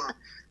same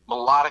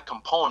melodic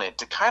component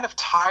to kind of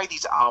tie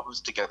these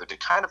albums together, to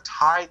kind of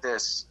tie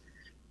this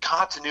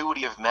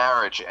continuity of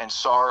marriage and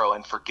sorrow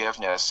and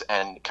forgiveness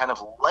and kind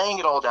of laying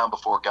it all down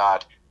before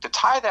God, to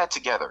tie that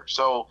together.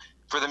 So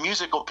for the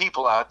musical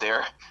people out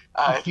there,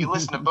 if you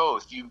listen to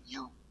both, you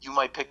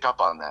might pick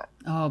up on that.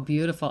 Oh,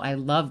 beautiful. I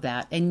love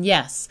that. And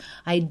yes,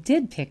 I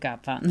did pick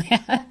up on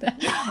that.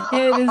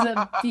 It is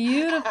a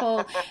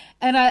beautiful,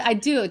 and I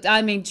do,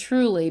 I mean,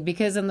 truly,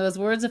 because in those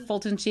words of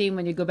Fulton Sheen,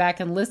 when you go back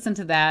and listen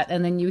to that,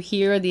 and then you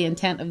hear the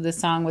intent of the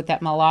song with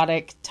that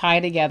melodic tie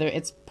together,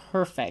 it's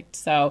perfect.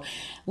 So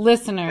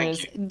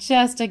listeners,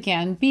 just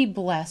again, be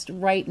blessed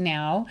right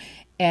now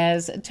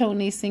as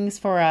Tony sings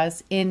for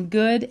us In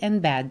Good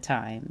and Bad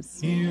Times.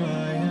 Here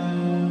I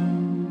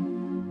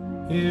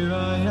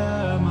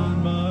am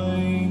on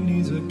my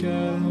knees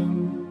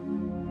again,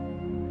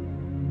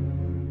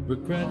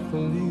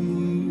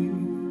 regretfully,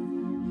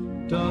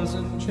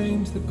 doesn't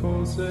change the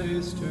course of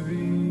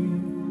history.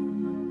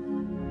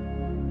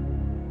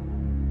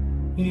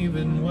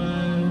 Even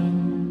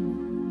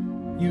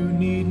when you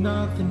need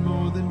nothing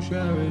more than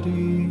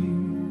charity,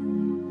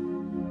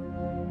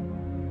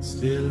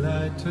 still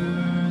I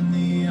turn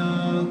the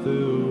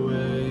other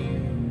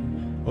way.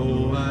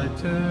 Oh, I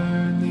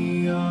turn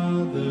the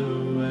other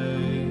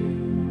way.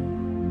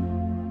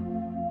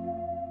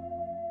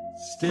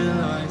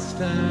 Still I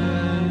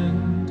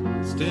stand,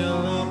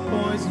 still they'll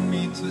poison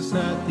me meets us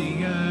at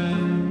the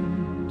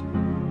end.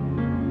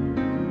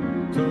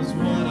 'Cause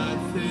what I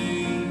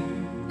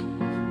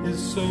think is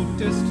so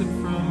distant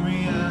from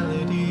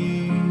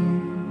reality.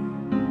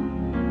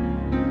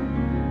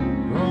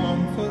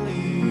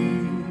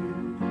 Wrongfully,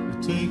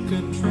 I take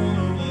control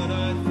of what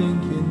I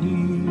think you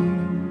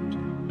need,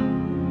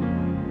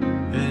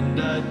 and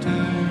I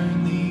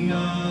turn the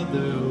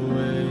other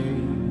way.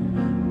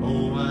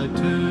 Oh, I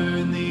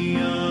turn the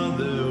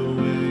other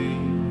way.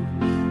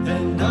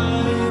 And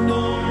I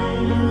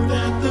know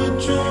that the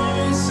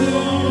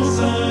choices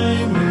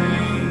I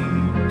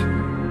make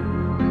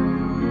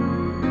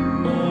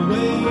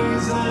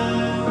always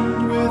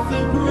end with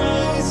a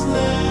price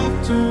left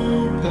to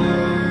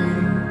pay.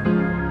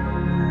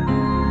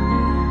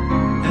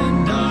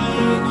 And I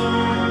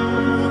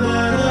know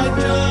that I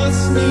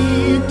just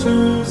need to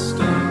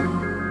stop.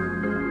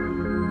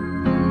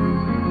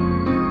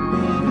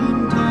 But I'm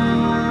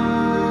tied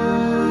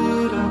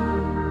up,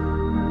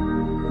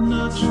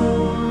 not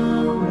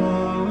sure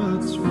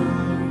what's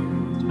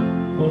right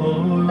or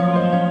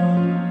wrong.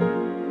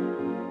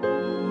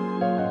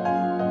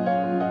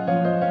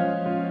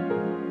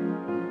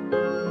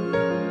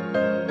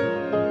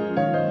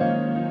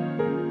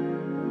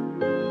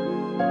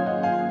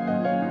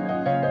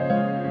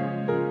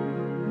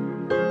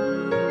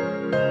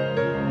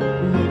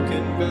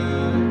 Looking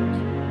back,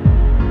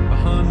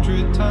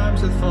 100 times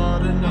I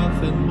thought of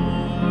nothing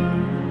more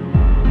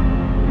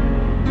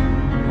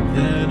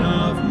than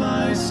of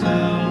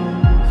myself.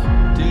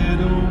 Did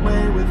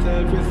away with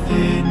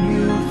everything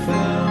you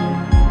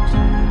felt.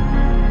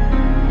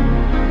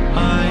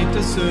 I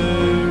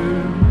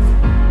deserve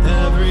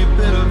every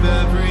bit of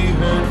every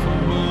hurtful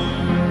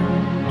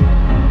word.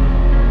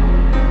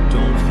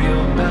 Don't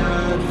feel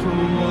bad for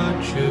what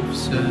you've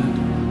said.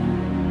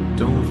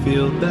 Don't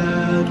feel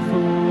bad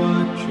for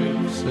what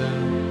you've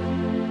said.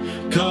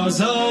 'Cause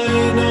I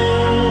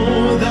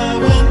know that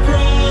when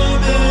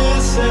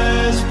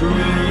promises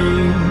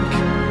break,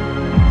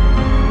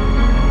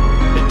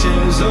 it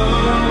is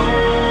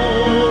all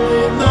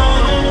in the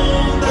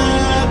home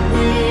that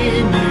we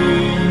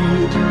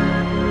made.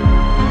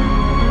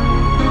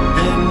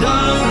 And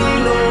I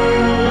know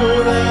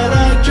that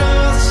I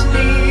just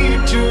need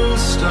to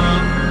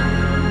stop.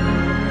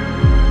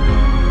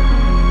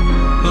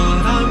 But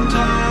I'm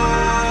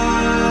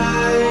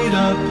tied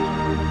up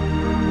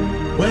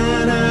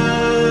when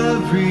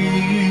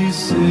every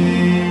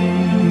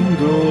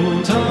single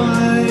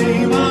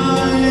time I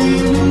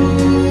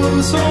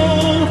lose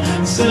all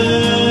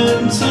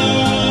sense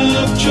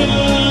of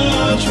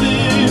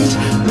judgment,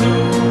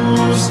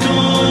 lose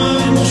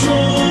control,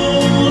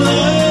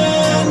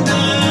 and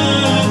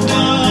end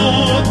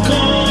up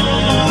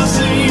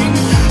causing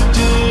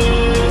disillusion.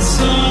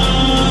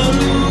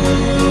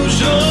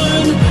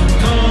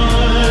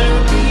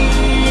 Caught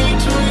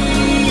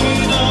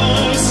between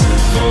us,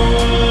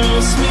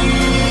 force me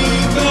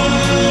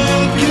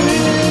back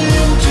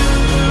into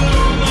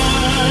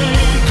my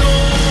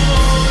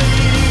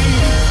calling.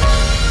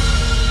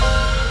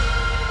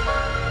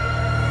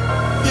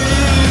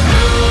 In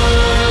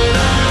good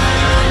and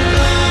bad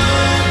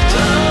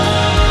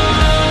times,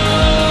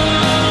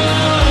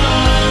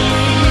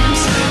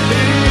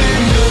 in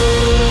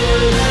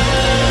good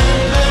and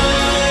bad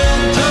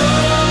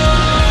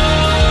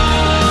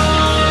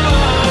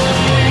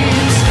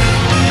times,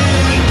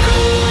 in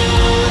good and bad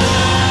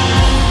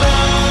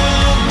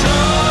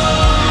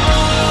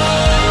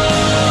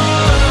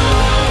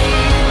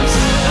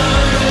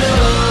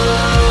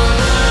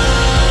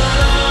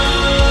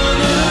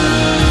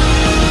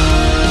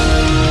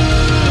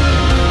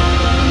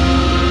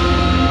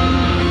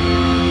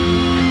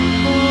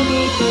all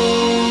the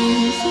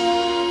days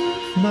of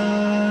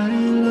my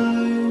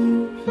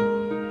life,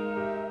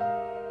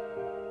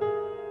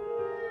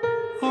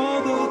 all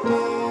the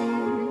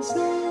days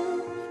of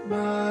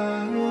my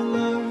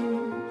life,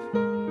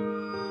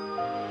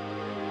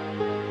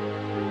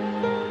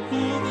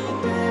 all the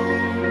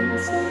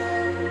days of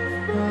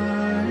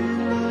my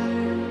life,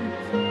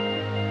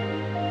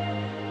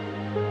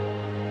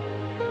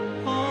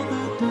 all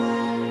the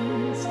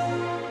days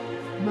of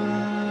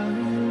my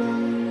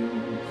life.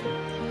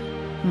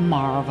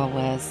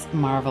 Marvelous,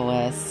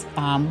 marvelous.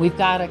 We've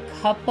got a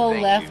couple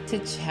Thank left to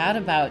chat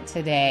about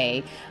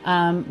today.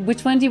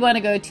 Which one do you want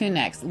to go to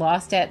next?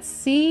 Lost at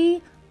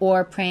Sea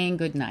or Praying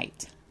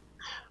Goodnight?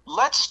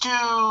 Let's do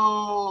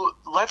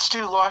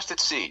Lost at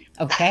Sea.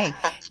 Okay.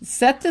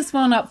 Set this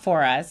one up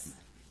for us.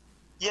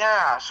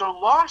 Yeah, so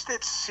Lost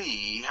at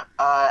Sea,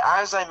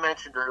 as I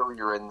mentioned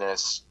earlier in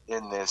this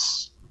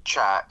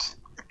chat,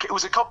 it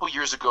was a couple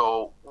years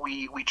ago.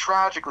 We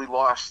tragically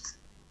lost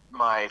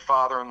my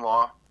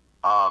father-in-law,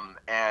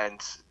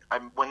 and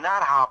when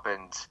that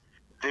happened,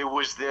 there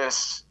was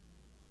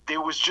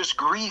just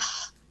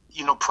grief,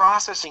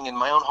 processing in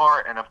my own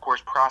heart, and of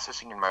course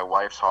processing in my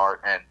wife's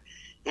heart, and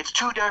it's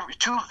two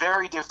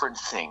very different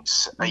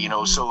things,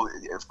 So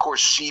of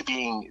course, she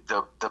being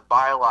the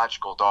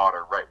biological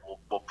daughter, right,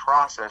 will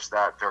process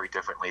that very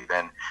differently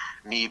than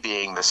me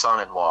being the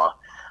son-in-law.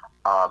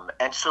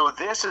 And so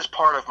this is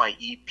part of my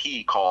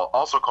EP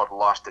also called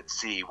Lost at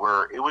Sea,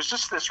 where it was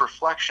just this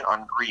reflection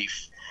on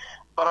grief.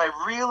 But I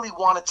really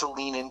wanted to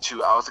lean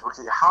into, I was like,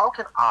 okay, how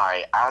can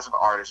I, as an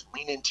artist,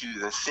 lean into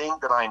the thing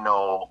that I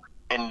know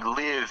and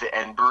live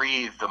and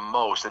breathe the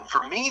most? And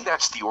for me,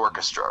 that's the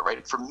orchestra,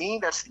 right? For me,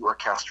 that's the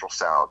orchestral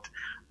sound.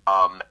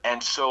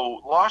 And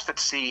so Lost at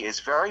Sea is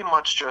very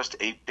much just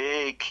a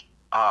big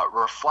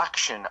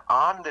reflection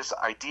on this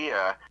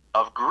idea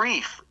of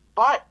grief,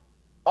 but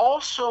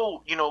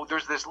also, you know,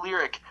 there's this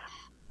lyric,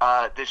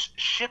 this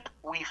ship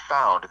we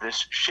found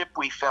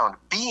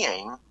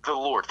being the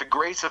Lord, the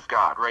grace of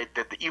God, right?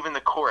 That even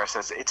the chorus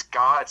says it's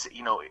God's,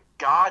 you know,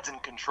 God's in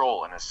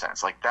control in a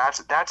sense. Like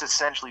that's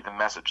essentially the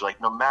message.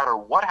 Like no matter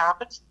what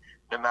happens,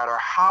 no matter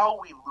how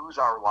we lose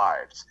our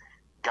lives,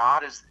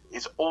 God is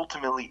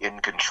ultimately in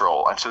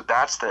control. And so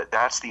that's the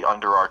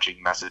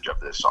underarching message of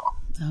this song.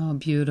 Oh,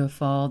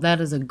 beautiful. That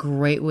is a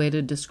great way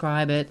to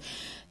describe it.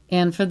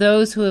 And for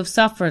those who have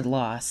suffered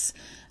loss,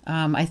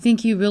 I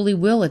think you really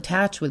will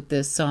attach with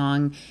this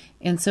song.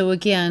 And so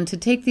again, to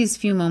take these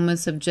few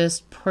moments of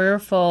just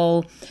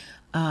prayerful,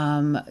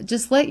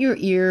 just let your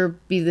ear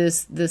be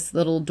this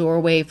little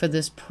doorway for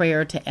this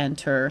prayer to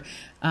enter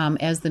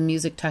as the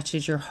music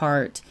touches your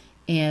heart.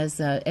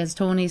 As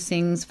Tony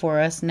sings for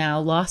us now,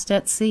 Lost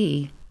at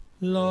Sea.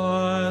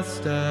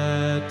 Lost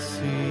at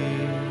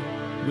sea,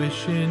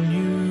 wishing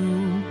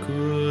you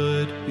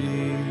could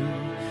be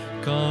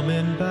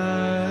coming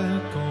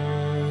back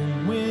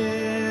home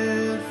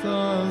with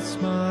a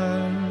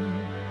smile.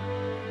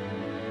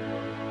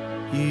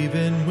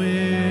 Even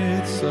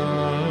with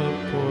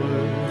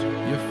support,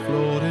 you're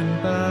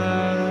floating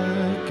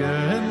back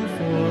and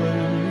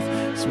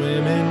forth,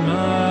 swimming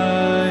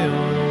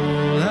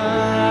mile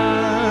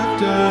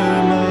after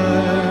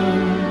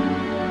mile.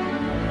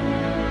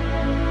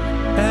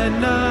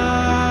 And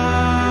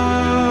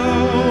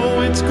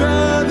now it's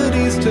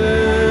gravity's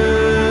turn,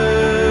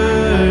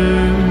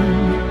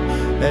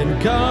 and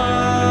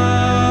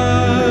God's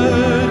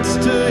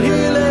to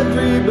heal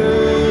every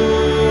burn.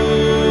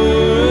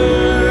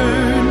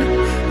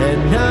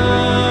 And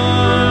now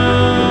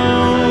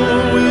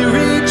we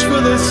reach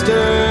for the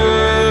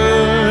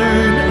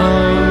stern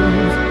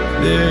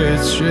of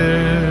this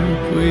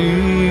ship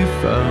we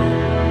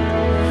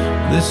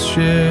found, this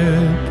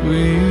ship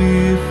we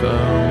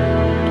found.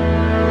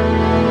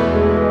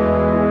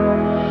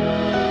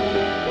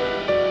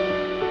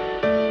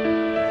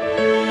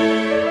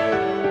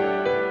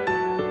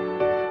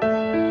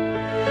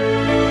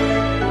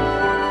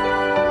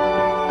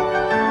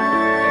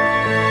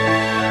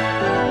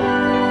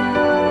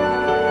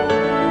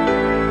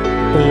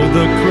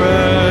 The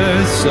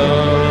crests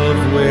of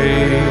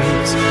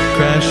waves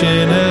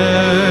crashing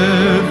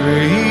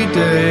every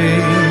day,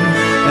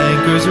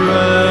 anchors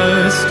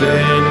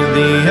rusting,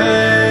 the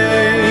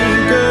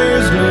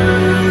anchors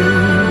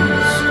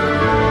loose.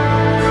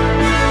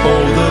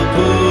 Oh, the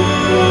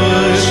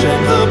push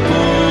and the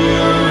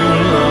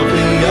pull of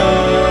the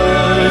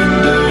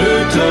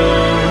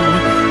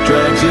undertow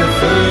drags you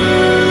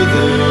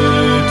further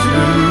to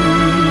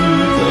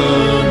the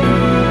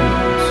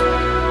news.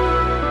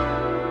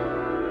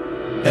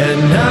 And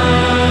now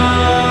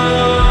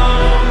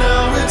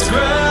it's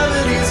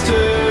gravity's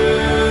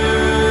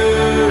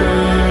turn,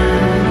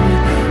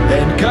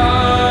 and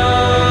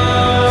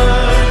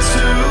God's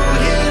to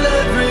heal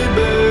every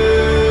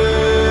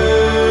burn.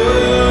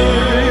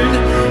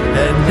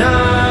 And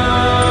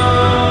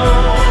now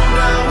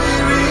we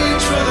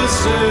reach for the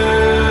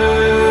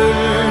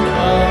stern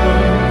of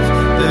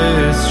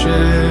this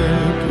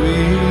ship we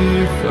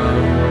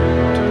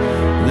found,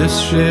 this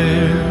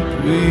ship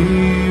we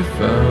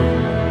found.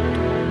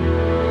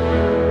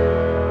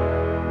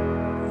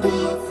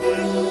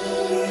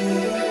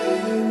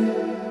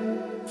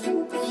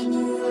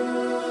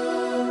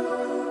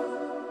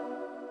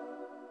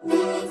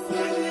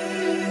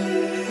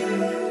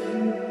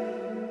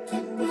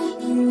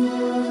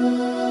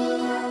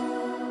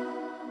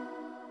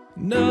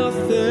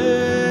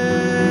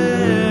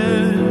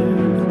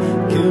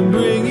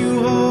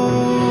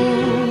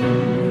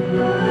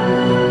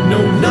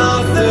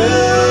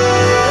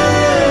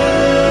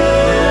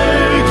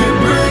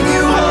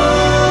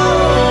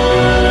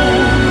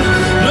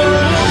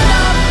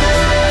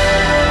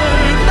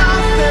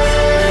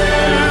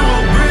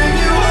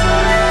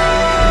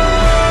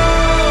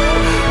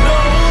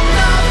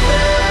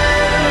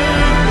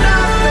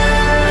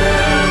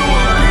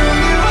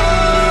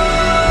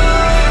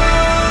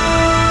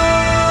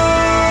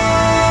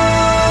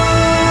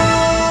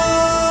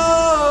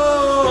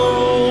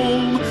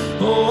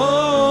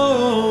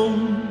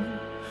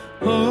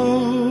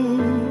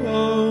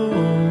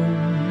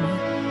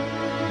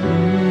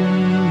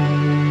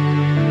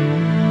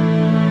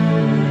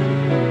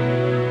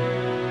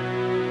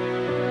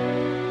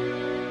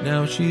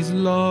 Now she's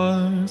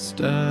lost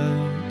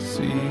at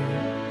sea,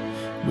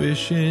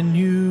 wishing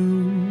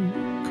you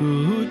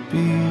could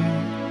be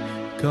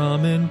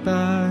coming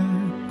back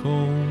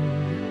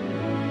home,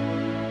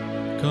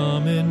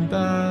 coming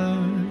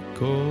back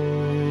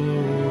home.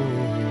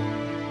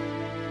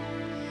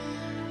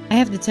 I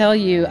have to tell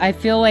you, I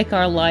feel like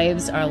our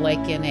lives are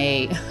like in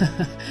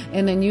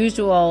an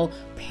unusual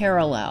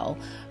parallel.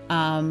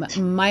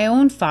 My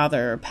own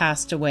father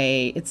passed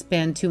away. It's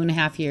been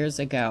 2.5 years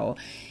ago.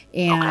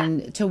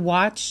 And to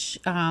watch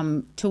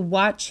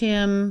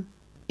him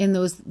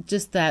in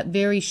just that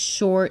very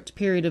short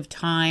period of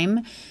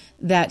time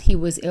that he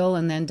was ill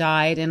and then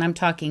died, and I'm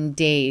talking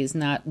days,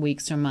 not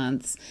weeks or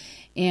months,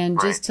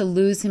 and just to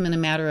lose him in a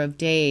matter of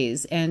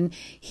days. And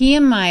he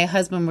and my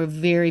husband were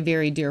very,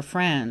 very dear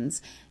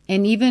friends.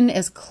 And even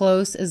as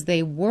close as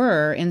they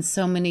were in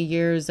so many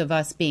years of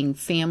us being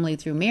family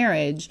through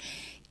marriage,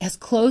 as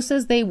close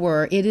as they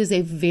were, it is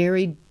a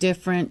very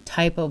different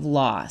type of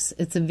loss.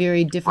 It's a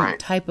very different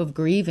type of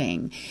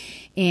grieving.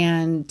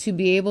 And to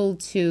be able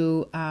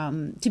to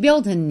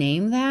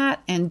name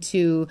that and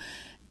to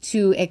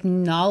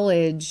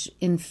acknowledge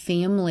in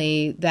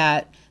family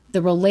that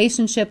the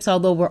relationships,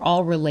 although we're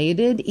all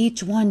related,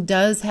 each one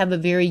does have a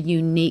very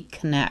unique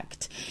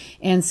connect.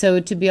 And so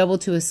to be able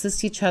to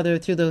assist each other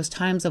through those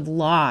times of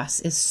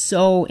loss is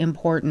so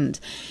important.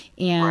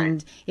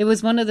 And it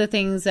was one of the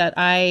things that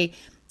I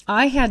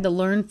had to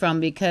learn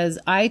from, because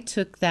I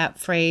took that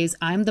phrase,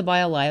 I'm the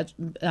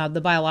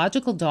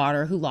biological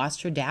daughter who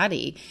lost her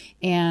daddy.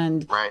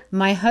 And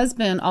my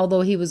husband,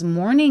 although he was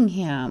mourning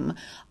him,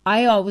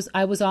 I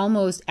was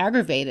almost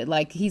aggravated,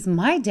 like, he's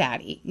my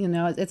daddy,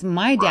 it's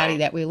my daddy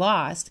that we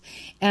lost.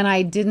 And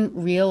I didn't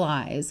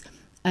realize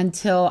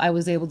until I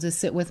was able to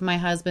sit with my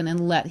husband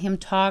and let him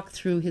talk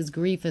through his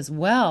grief as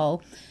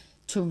well,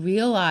 to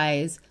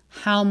realize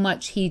how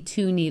much he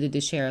too needed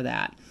to share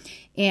that.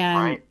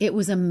 And it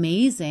was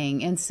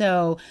amazing. And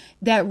so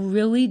that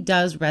really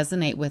does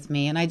resonate with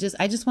me. And I just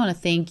want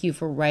to thank you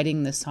for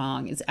writing the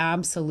song. It's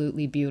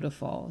absolutely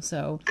beautiful.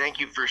 So thank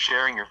you for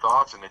sharing your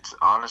thoughts. And it's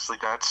honestly,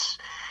 this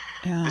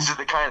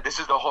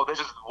is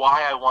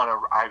why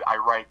I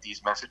write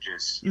these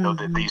messages,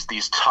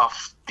 these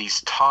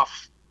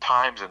tough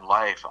times in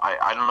life.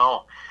 I don't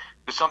know.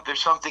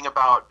 There's something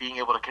about being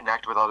able to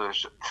connect with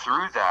others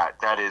through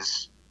that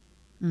is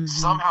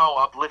somehow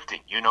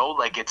uplifting,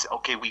 like it's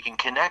okay. We can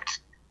connect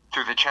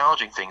through the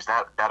challenging things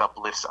that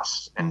uplifts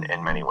us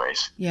in many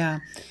ways. Yeah.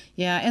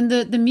 And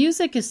the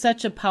music is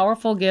such a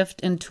powerful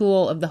gift and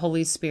tool of the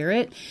Holy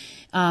Spirit.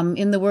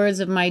 In the words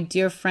of my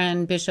dear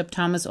friend, Bishop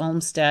Thomas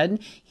Olmsted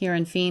here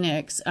in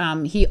Phoenix,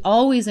 he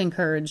always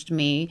encouraged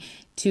me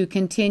to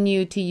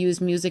continue to use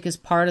music as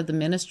part of the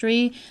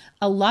ministry.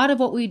 A lot of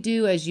what we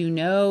do, as you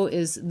know,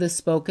 is the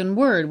spoken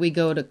word. We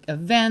go to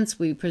events,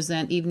 we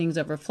present evenings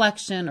of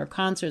reflection or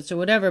concerts or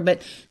whatever,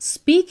 but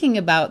speaking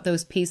about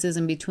those pieces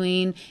in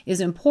between is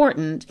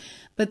important.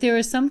 But there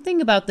is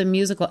something about the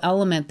musical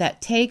element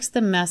that takes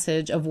the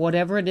message of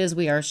whatever it is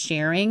we are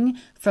sharing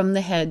from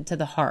the head to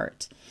the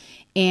heart.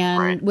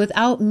 And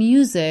without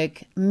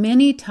music,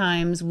 many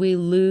times we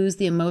lose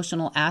the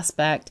emotional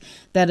aspect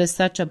that is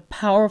such a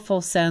powerful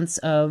sense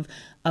of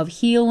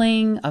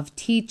healing, of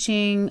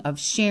teaching, of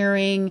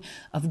sharing,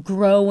 of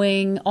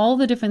growing, all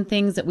the different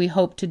things that we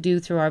hope to do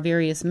through our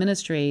various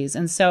ministries.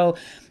 And so,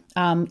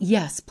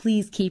 yes,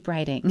 please keep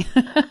writing.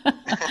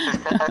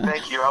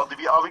 Thank you.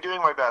 I'll be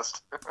doing my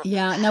best.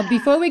 Yeah. Now,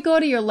 before we go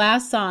to your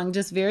last song,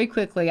 just very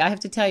quickly, I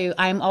have to tell you,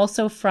 I'm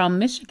also from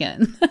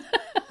Michigan.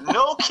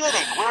 No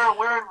kidding.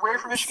 Where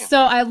from Michigan?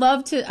 So I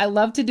love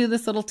to do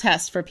this little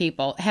test for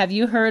people. Have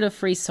you heard of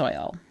Free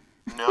Soil?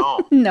 No.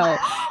 No.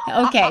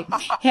 Okay.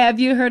 Have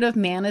you heard of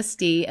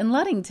Manistee and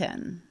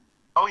Ludington?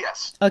 Oh,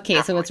 yes. Okay,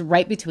 definitely. So it's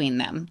right between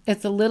them.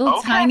 It's a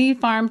little tiny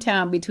farm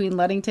town between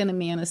Ludington and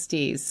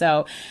Manistee.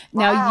 So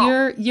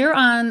now you're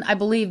on, I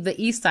believe, the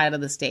east side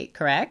of the state,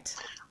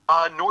 correct?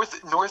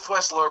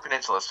 Northwest Lower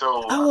Peninsula.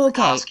 So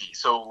Petoskey.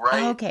 So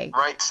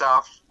right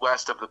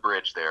southwest of the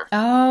bridge there.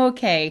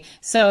 Okay.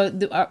 So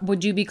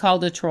would you be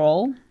called a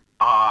troll?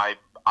 I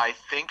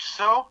think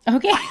so.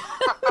 Okay.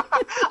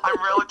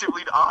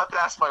 I'll have to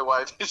ask my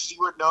wife. She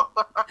would know.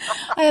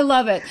 I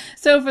love it.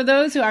 So for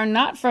those who are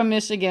not from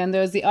Michigan,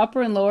 there's the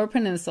Upper and Lower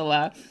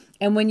Peninsula.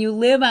 And when you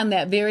live on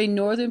that very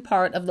northern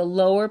part of the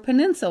Lower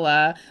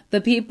Peninsula,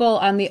 the people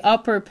on the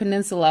Upper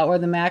Peninsula, or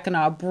the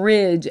Mackinac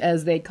Bridge,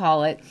 as they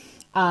call it,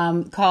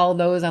 call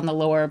those on the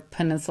Lower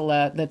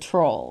Peninsula the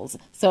trolls.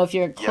 So if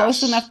you're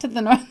close enough to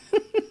the north...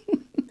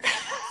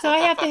 So I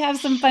have to have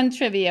some fun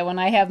trivia when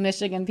I have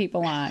Michigan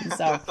people on.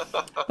 So,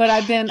 but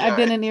I've been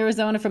in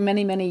Arizona for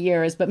many, many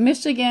years. But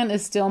Michigan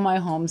is still my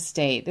home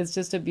state. It's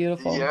just a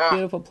beautiful,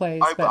 beautiful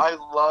place. I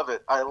love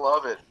it. I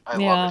love it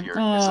here.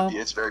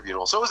 It's very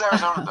beautiful. So is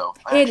Arizona, though.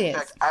 In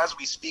fact, as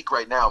we speak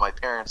right now, my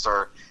parents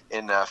are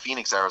in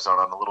Phoenix,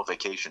 Arizona, on a little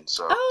vacation.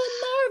 So.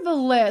 Oh,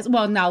 marvelous!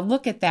 Well, now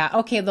look at that.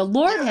 Okay, the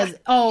Lord has.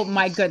 Oh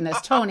my goodness,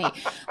 Tony,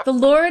 the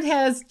Lord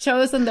has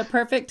chosen the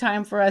perfect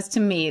time for us to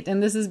meet,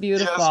 and this is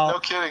beautiful. Yes, no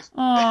kidding.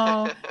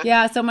 Oh,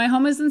 yeah. So my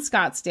home is in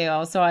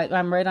Scottsdale, so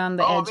I'm right on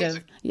the edge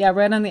amazing.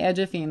 right on the edge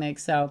of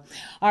Phoenix. So,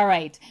 all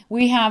right,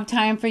 we have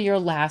time for your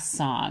last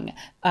song.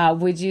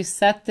 Would you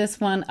set this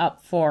one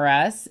up for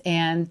us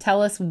and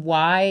tell us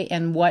why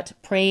and what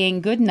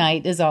Praying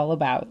Goodnight is all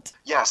about?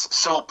 Yes.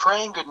 So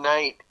Praying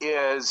Goodnight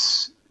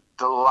is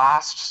the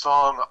last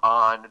song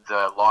on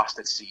the Lost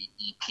at Sea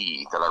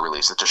EP that I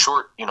released. It's a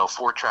short,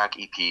 4-track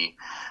EP.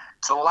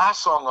 It's the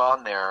last song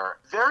on there,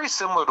 very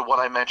similar to what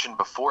I mentioned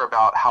before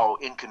about how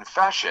in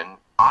confession,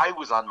 I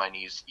was on my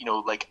knees,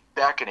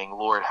 beckoning,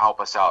 Lord, help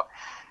us out.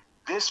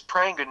 This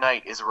Praying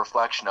Goodnight is a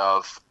reflection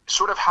of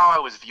sort of how I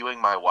was viewing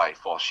my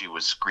wife while she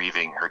was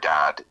grieving her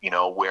dad,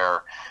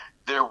 where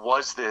there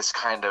was this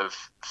kind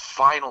of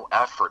final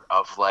effort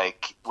of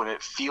when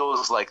it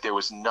feels like there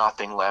was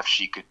nothing left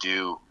she could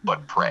do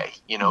but pray,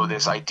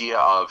 this idea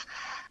of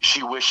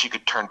she wished she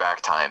could turn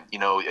back time.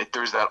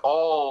 There's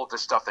all the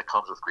stuff that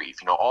comes with grief,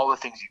 all the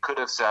things you could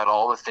have said,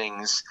 all the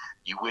things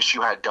you wish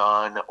you had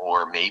done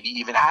or maybe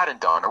even hadn't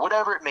done or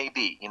whatever it may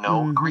be.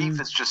 Grief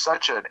is just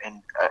such an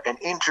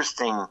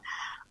interesting,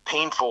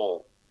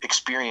 painful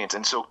experience.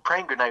 And so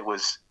Praying Goodnight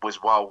was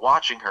while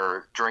watching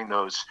her during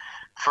those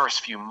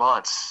first few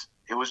months,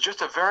 it was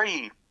just a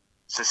very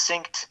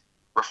succinct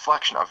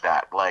reflection of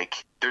that.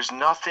 There's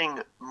nothing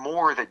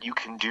more that you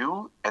can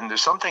do, and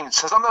there's sometimes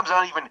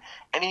not even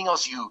anything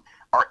else you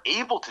are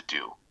able to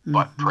do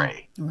but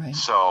pray. Right.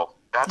 So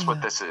that's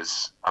what this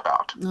is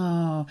about.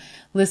 Oh,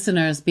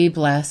 listeners, be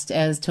blessed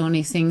as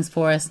Tony sings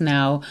for us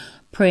now,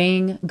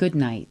 Praying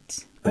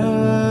Goodnight.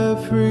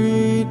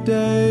 Every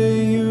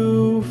day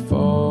you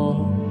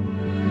fall,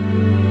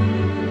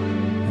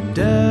 and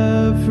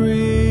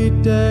every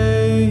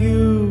day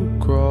you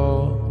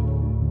crawl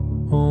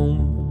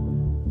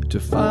home to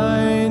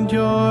find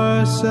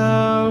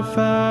yourself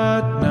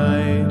at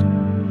night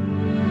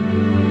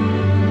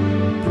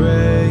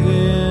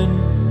praying,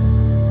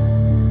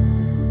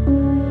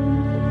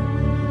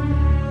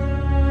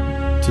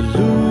 to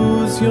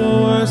lose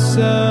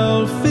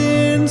yourself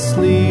in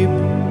sleep,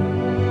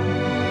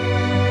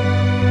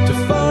 to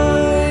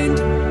find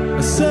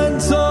a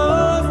sense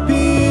of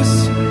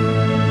peace.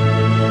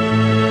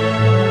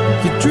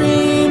 You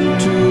dream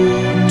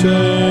to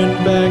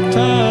turn back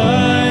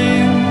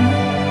time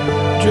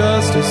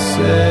just to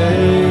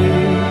say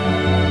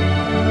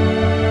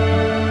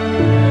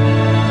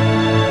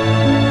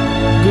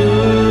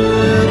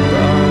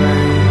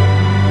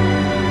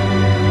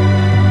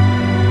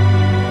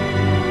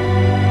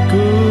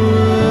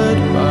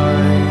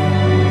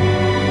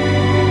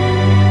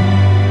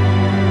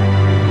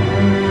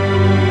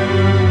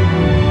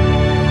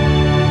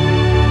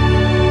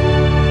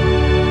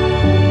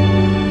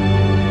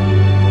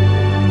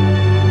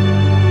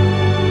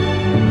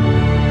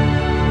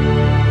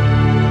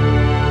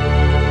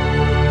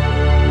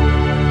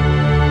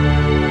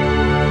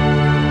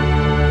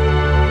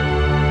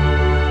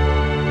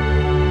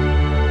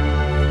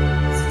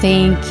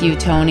Thank you,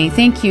 Tony.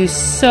 Thank you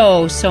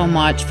so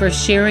much for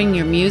sharing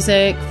your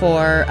music,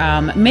 for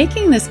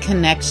making this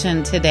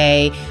connection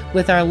today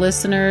with our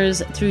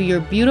listeners through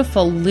your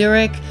beautiful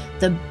lyric,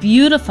 the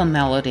beautiful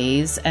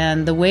melodies,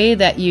 and the way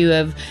that you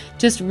have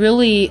just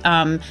really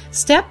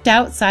stepped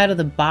outside of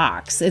the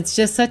box. It's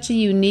just such a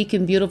unique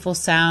and beautiful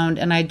sound,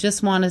 and I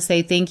just want to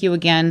say thank you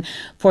again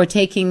for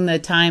taking the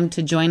time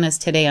to join us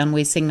today on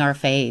We Sing Our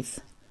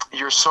Faith.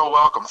 You're so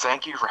welcome.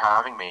 Thank you for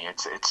having me.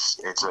 It's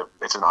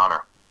an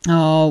honor.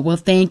 Oh, well,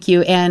 thank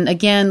you. And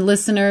again,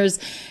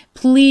 listeners,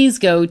 please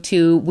go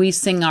to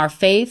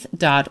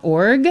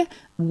wesingourfaith.org,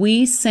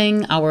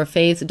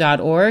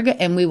 wesingourfaith.org,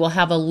 and we will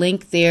have a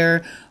link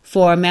there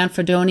for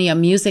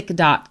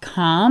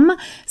manfredoniamusic.com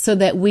so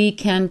that we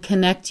can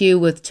connect you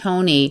with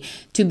Tony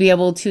to be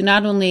able to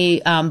not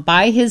only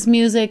buy his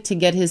music, to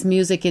get his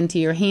music into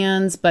your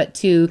hands, but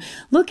to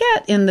look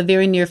at in the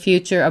very near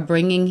future of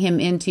bringing him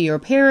into your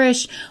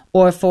parish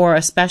or for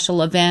a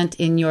special event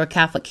in your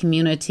Catholic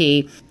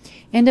community.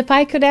 And if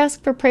I could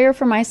ask for prayer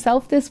for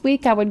myself this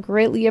week, I would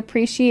greatly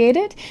appreciate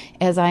it,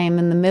 as I am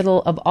in the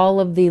middle of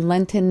all of the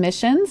Lenten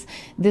missions.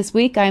 This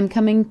week, I am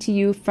coming to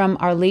you from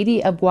Our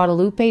Lady of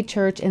Guadalupe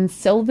Church in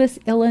Silvis,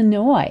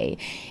 Illinois.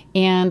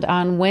 And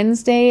on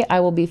Wednesday, I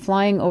will be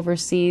flying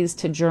overseas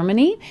to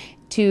Germany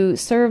to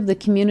serve the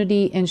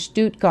community in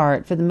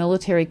Stuttgart for the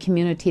military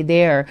community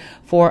there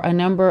for a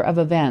number of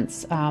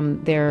events.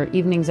 Their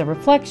evenings of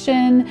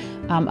reflection,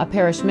 a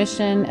parish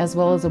mission, as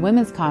well as a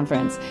women's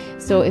conference.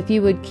 So if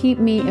you would keep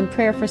me in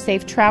prayer for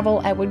safe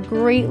travel, I would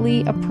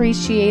greatly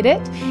appreciate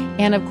it.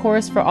 And of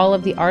course, for all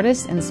of the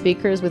artists and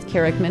speakers with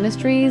Carrick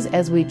Ministries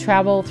as we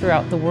travel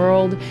throughout the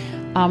world,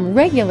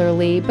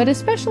 regularly, but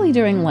especially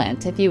during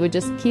Lent. If you would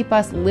just keep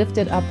us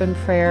lifted up in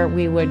prayer,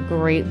 we would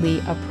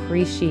greatly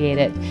appreciate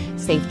it.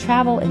 Safe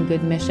travel and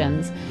good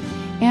missions.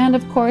 And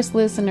of course,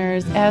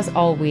 listeners, as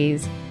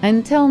always,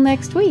 until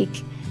next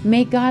week,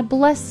 may God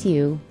bless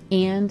you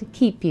and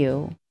keep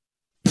you.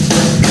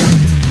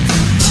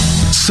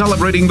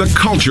 Celebrating the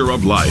culture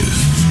of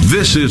life.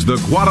 This is the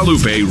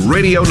Guadalupe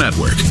Radio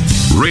Network.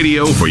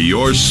 Radio for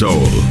your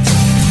soul.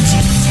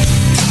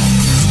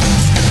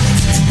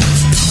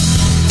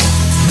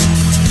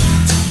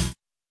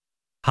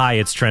 Hi,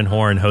 it's Trent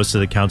Horn, host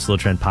of the Council of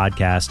Trent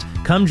podcast.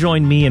 Come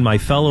join me and my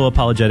fellow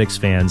apologetics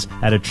fans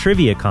at a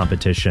trivia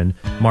competition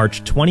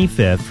March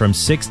 25th from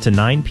 6 to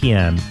 9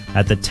 p.m.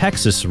 at the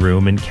Texas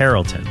Room in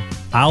Carrollton.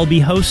 I'll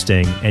be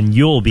hosting and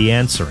you'll be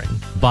answering.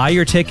 Buy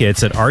your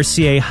tickets at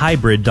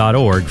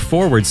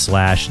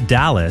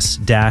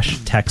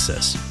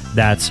rcahybrid.org/Dallas-Texas.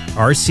 That's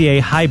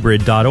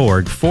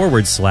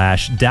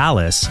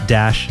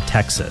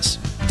rcahybrid.org/Dallas-Texas.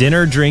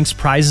 Dinner, drinks,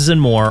 prizes,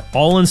 and more,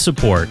 all in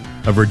support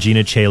of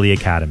Regina Caeli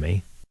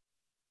Academy.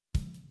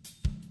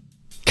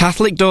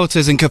 Catholic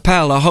Daughters in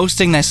Capel are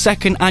hosting their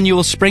second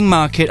annual Spring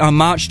Market on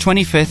March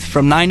 25th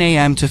from 9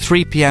 a.m. to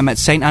 3 p.m. at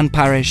St. Anne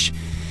Parish.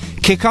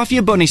 Kick off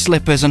your bunny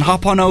slippers and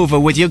hop on over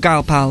with your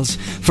gal pals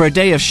for a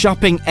day of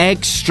shopping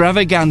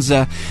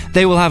extravaganza.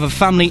 They will have a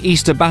family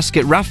Easter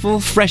basket raffle,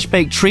 fresh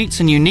baked treats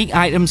and unique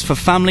items for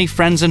family,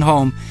 friends and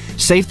home.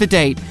 Save the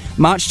date,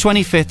 March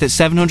 25th at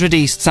 700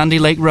 East Sandy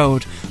Lake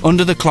Road,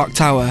 under the clock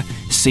tower.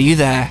 See you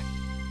there.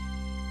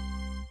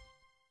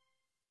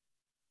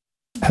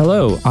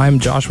 Hello, I'm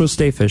Joshua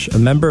Stayfish, a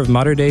member of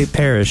Mater Dei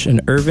Parish in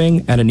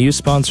Irving and a new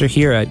sponsor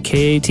here at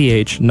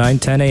KATH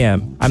 910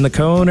 AM. I'm the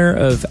co-owner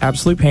of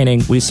Absolute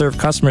Painting. We serve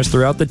customers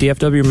throughout the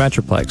DFW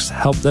Metroplex,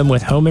 help them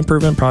with home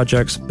improvement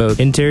projects, both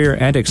interior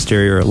and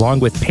exterior, along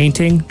with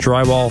painting,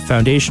 drywall,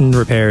 foundation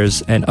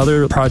repairs, and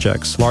other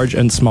projects, large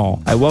and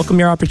small. I welcome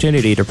your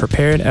opportunity to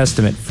prepare an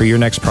estimate for your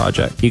next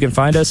project. You can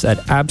find us at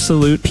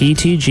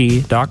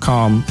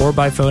absoluteptg.com or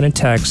by phone and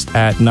text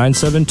at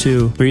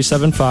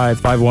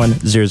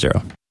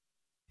 972-375-5100.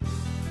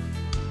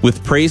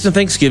 With praise and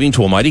thanksgiving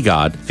to Almighty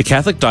God, the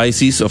Catholic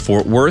Diocese of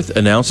Fort Worth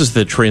announces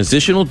the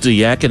transitional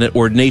diaconate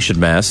ordination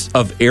Mass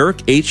of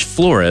Eric H.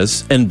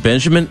 Flores and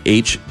Benjamin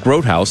H.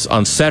 Grotehouse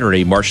on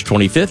Saturday, March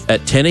 25th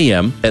at 10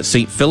 a.m. at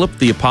St. Philip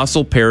the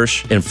Apostle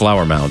Parish in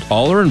Flower Mound.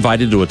 All are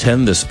invited to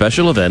attend this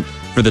special event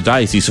for the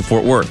Diocese of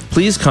Fort Worth.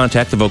 Please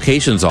contact the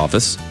Vocations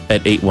Office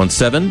at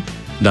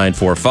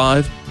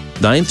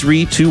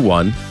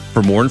 817-945-9321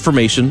 for more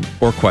information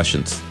or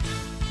questions.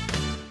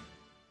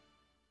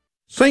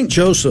 St.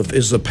 Joseph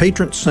is the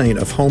patron saint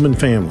of home and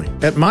family.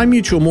 At My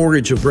Mutual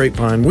Mortgage of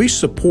Grapevine, we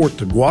support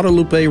the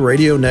Guadalupe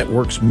Radio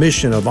Network's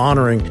mission of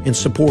honoring and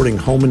supporting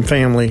home and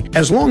family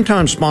as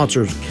longtime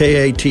sponsors of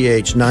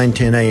KATH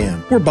 910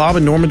 AM. We're Bob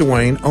and Norma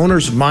Duane,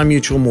 owners of My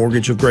Mutual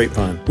Mortgage of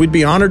Grapevine. We'd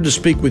be honored to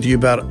speak with you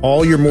about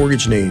all your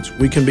mortgage needs.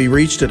 We can be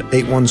reached at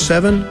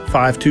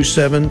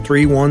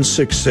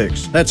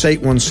 817-527-3166. That's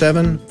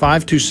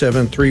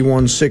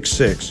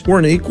 817-527-3166. We're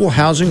an equal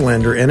housing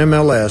lender,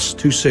 NMLS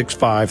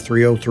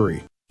 265303.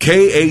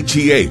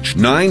 KATH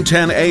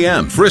 910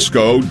 AM,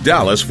 Frisco,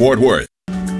 Dallas, Fort Worth.